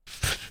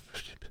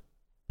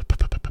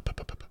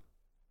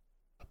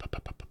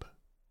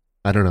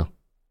 I don't know.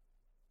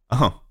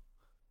 Oh.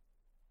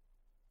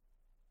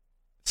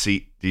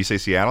 See, do you say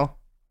Seattle?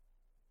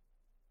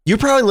 You're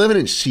probably living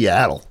in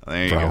Seattle.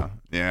 There you go.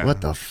 Yeah.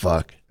 What the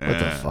fuck? What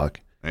the fuck?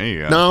 There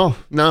you go.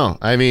 No.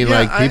 I mean,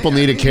 people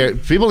need to care.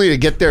 People need to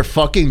get their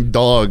fucking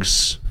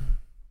dogs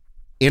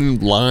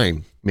in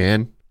line,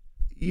 man.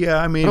 Yeah,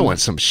 I mean, I don't want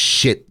some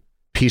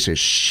piece of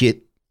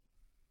shit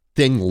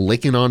thing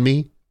licking on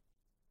me.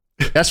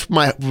 That's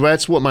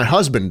what my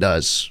husband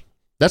does.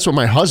 That's what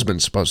my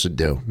husband's supposed to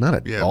do, not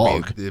a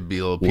dog. It'd be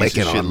a little piece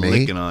of shit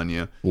licking on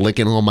you,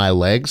 licking on my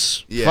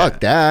legs. Yeah.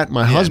 Fuck that.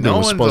 My husband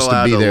was supposed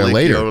to be there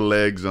later. Your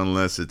legs,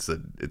 unless it's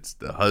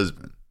the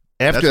husband.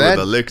 After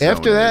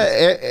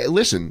that,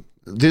 listen.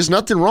 There's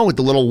nothing wrong with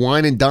the little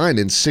wine and dine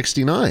in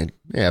 69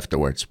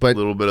 afterwards, but a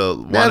little bit of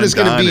wine now there's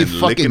going to be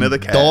fucking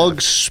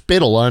dog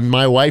spittle on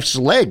my wife's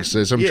legs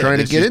as I'm trying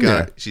to get in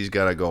there. She's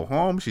got to go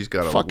home. She's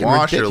got to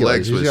wash her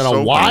legs. She's got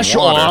to wash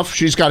off.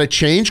 She's got to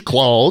change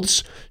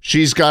clothes.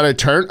 She's got to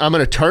turn. I'm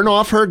going to turn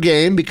off her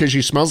game because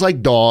she smells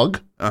like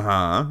dog.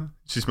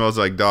 She smells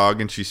like dog,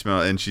 and she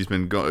went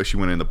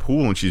in the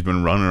pool and she's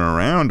been running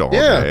around all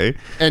day.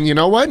 And you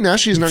know what? Now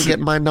she's not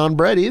getting my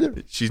non-bread either.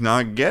 She's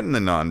not getting the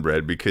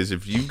non-bread because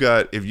if you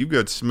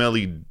got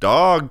smelly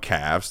dog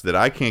calves that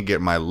I can't get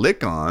my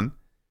lick on,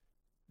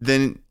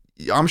 then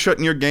I'm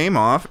shutting your game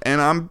off and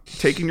I'm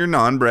taking your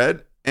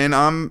non-bread and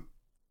I'm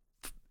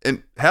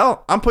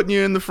putting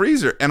you in the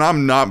freezer and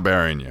I'm not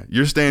burying you.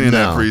 You're staying in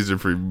that freezer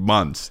for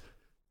months.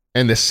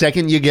 And the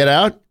second you get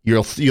out,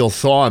 you'll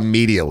thaw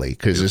immediately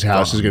because this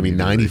house is going to be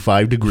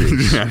 95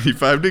 degrees.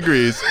 95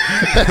 degrees.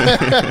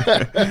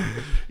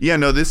 Yeah,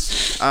 no,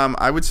 this,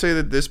 I would say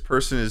that this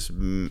person is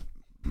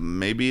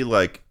maybe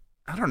like,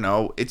 I don't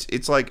know.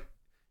 It's like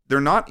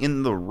they're not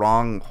in the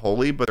wrong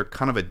wholly, but they're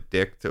kind of a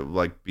dick to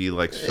like be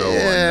like so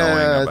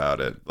annoying about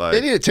it. Like,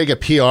 they need to take a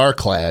PR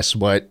class,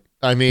 but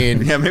I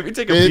mean, yeah, maybe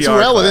take a it's PR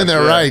well class, within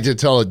their right to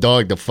tell a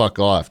dog to fuck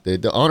off.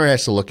 The owner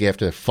has to look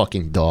after the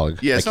fucking dog.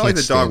 Yeah, it's not like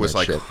the dog was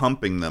like shit.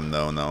 humping them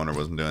though, and the owner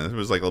wasn't doing it. It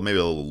was like maybe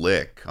a little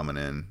lick coming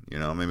in,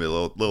 maybe a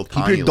little Keep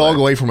tiny your dog lick.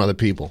 away from other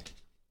people.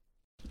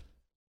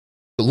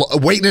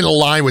 Waiting in a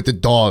line with the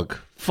dog.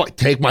 Fuck,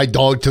 take my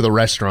dog to the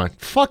restaurant.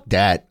 Fuck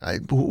that.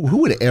 Who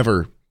would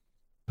ever?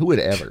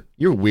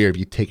 You're weird if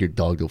you take your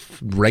dog to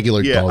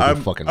regular dog to a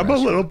fucking I'm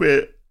restaurant. a little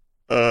bit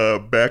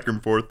back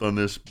and forth on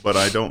this, but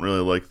I don't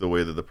really like the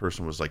way that the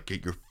person was like,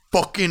 "Get your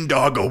fucking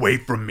dog away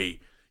from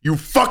me, you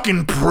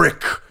fucking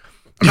prick!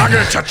 I'm not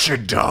gonna touch your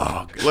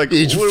dog." Like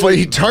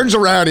he turns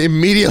around,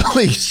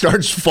 immediately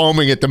starts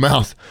foaming at the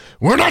mouth.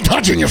 We're not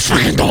touching your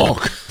fucking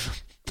dog.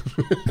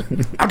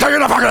 I'm taking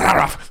the fucking head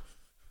off.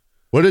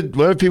 What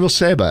did people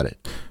say about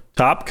it?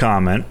 Top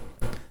comment,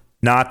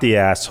 not the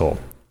asshole.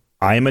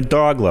 I am a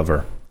dog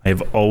lover. I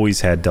have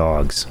always had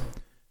dogs.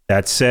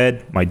 That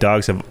said, my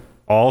dogs have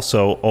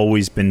also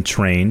always been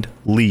trained,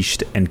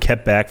 leashed, and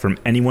kept back from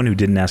anyone who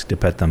didn't ask to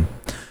pet them.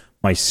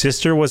 My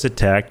sister was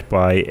attacked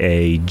by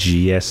a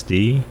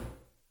GSD.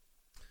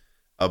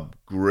 A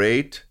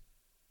great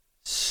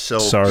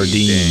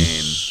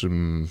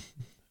sardine.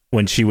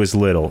 When she was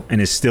little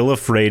and is still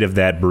afraid of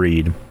that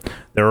breed.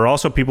 There are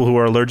also people who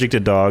are allergic to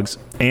dogs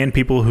and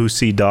people who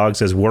see dogs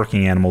as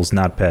working animals,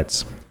 not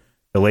pets.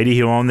 The lady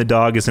who owned the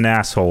dog is an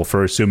asshole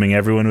for assuming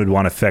everyone would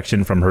want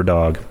affection from her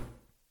dog.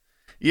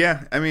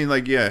 Yeah, I mean,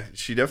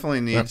 she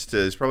definitely needs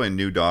to. It's probably a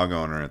new dog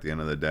owner at the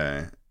end of the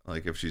day.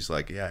 Like, if she's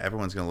like, yeah,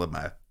 everyone's gonna love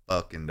my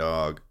fucking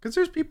dog, because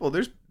there's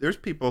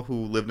people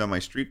who lived on my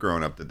street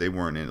growing up that they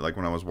weren't in. Like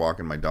when I was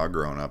walking my dog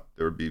growing up,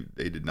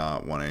 they did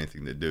not want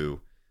anything to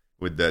do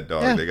with that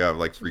dog. Yeah. They got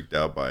like freaked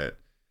out by it.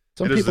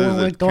 Some people don't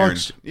like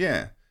dogs.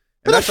 Yeah.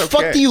 Where the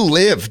fuck do you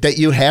live that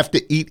you have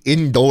to eat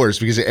indoors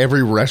because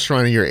every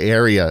restaurant in your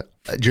area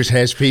just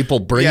has people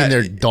bringing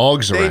their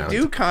dogs around. They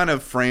do kind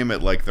of frame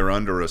it like they're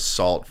under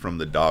assault from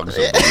the dogs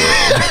of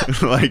the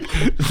world. Like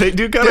they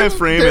do kind of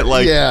frame it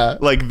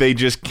like they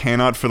just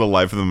cannot for the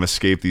life of them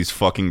escape these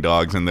fucking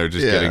dogs, and they're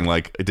just getting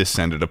like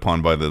descended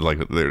upon by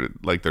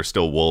they're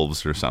still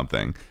wolves or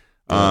something.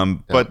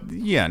 But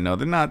no,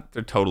 they're not.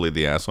 They're totally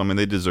the asshole. I mean,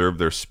 they deserve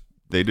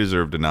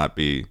to not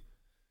be,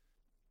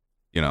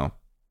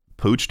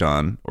 pooched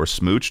on or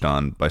smooched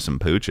on by some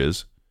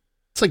pooches.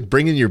 It's like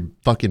bringing your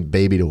fucking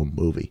baby to a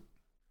movie.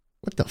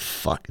 What the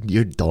fuck?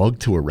 Your dog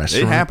to a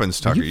restaurant? It happens,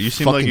 Tucker. You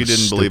seem like you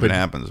didn't believe it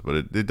happens, but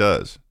it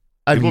does.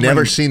 I've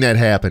never seen that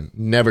happen.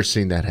 Never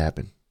seen that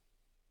happen.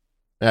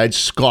 I'd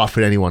scoff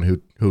at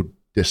anyone who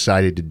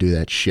decided to do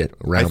that shit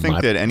around. I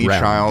think that any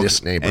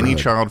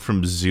child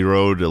from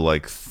 0 to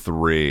like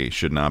 3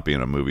 should not be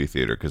in a movie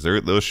theater because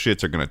those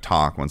shits are going to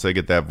talk. Once they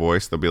get that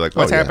voice, they'll be like,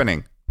 "What's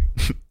happening?"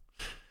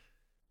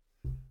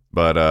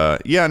 But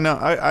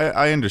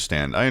I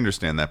understand. I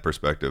understand that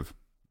perspective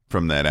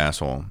from that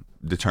asshole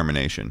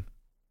determination.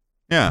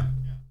 Yeah.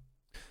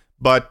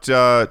 But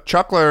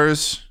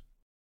Chucklers,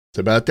 it's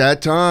about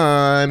that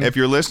time. If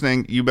you're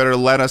listening, you better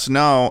let us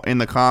know in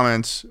the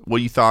comments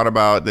what you thought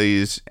about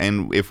these,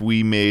 and if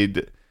we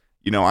made,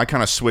 I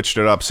kind of switched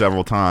it up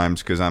several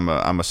times because I'm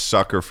a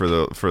sucker for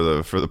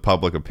the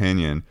public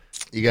opinion.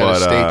 You gotta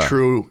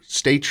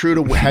stay true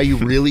to how you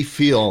really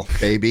feel,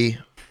 baby.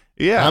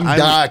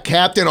 Yeah,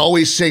 Captain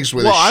always sinks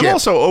with his ship. Well, I'm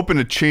also open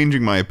to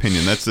changing my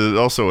opinion. That's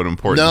also an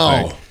important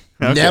thing.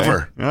 Okay.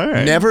 Never. All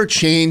right. Never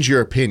change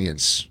your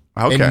opinions.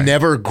 Okay. And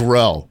never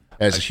grow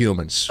as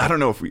humans. I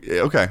don't know if we...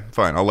 Okay,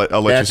 fine. I'll let you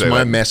say that. That's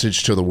my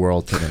message to the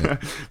world today.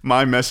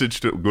 My message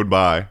to...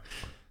 Goodbye.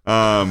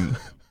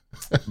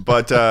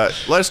 But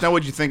let us know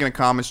what you think in the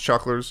comments,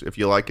 Chucklers, if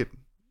you like it.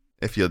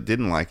 If you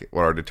didn't like it,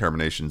 what are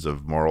determinations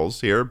of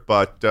morals here.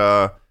 But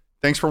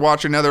thanks for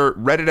watching another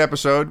Reddit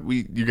episode.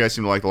 You guys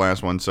seem to like the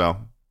last one, so...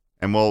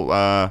 And we'll...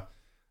 I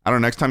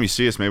don't know, next time you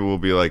see us, maybe we'll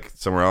be like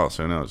somewhere else.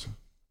 Who knows?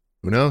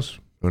 Who knows?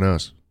 Who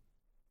knows?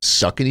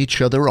 Sucking each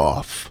other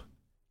off.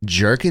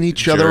 Jerking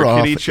each other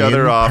off in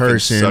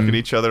person. Sucking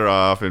each other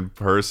off in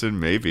person,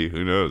 maybe.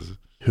 Who knows?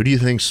 Who do you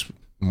think's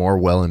more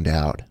well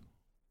endowed?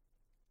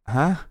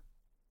 Huh?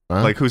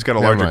 Like who's got a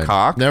larger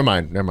cock? Never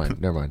mind.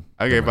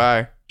 Okay,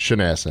 bye.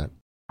 Shouldn't ask that.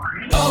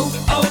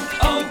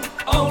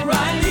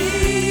 O'Reilly.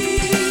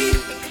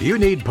 You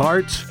need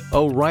parts?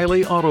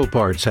 O'Reilly Auto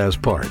Parts has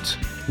parts.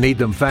 Need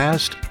them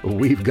fast?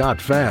 We've got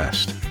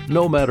fast.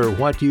 No matter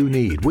what you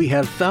need, we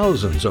have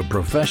thousands of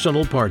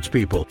professional parts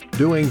people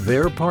doing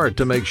their part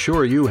to make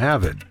sure you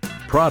have it.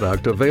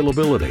 Product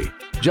availability.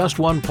 Just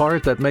one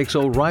part that makes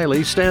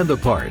O'Reilly stand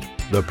apart.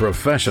 The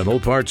professional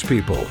parts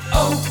people.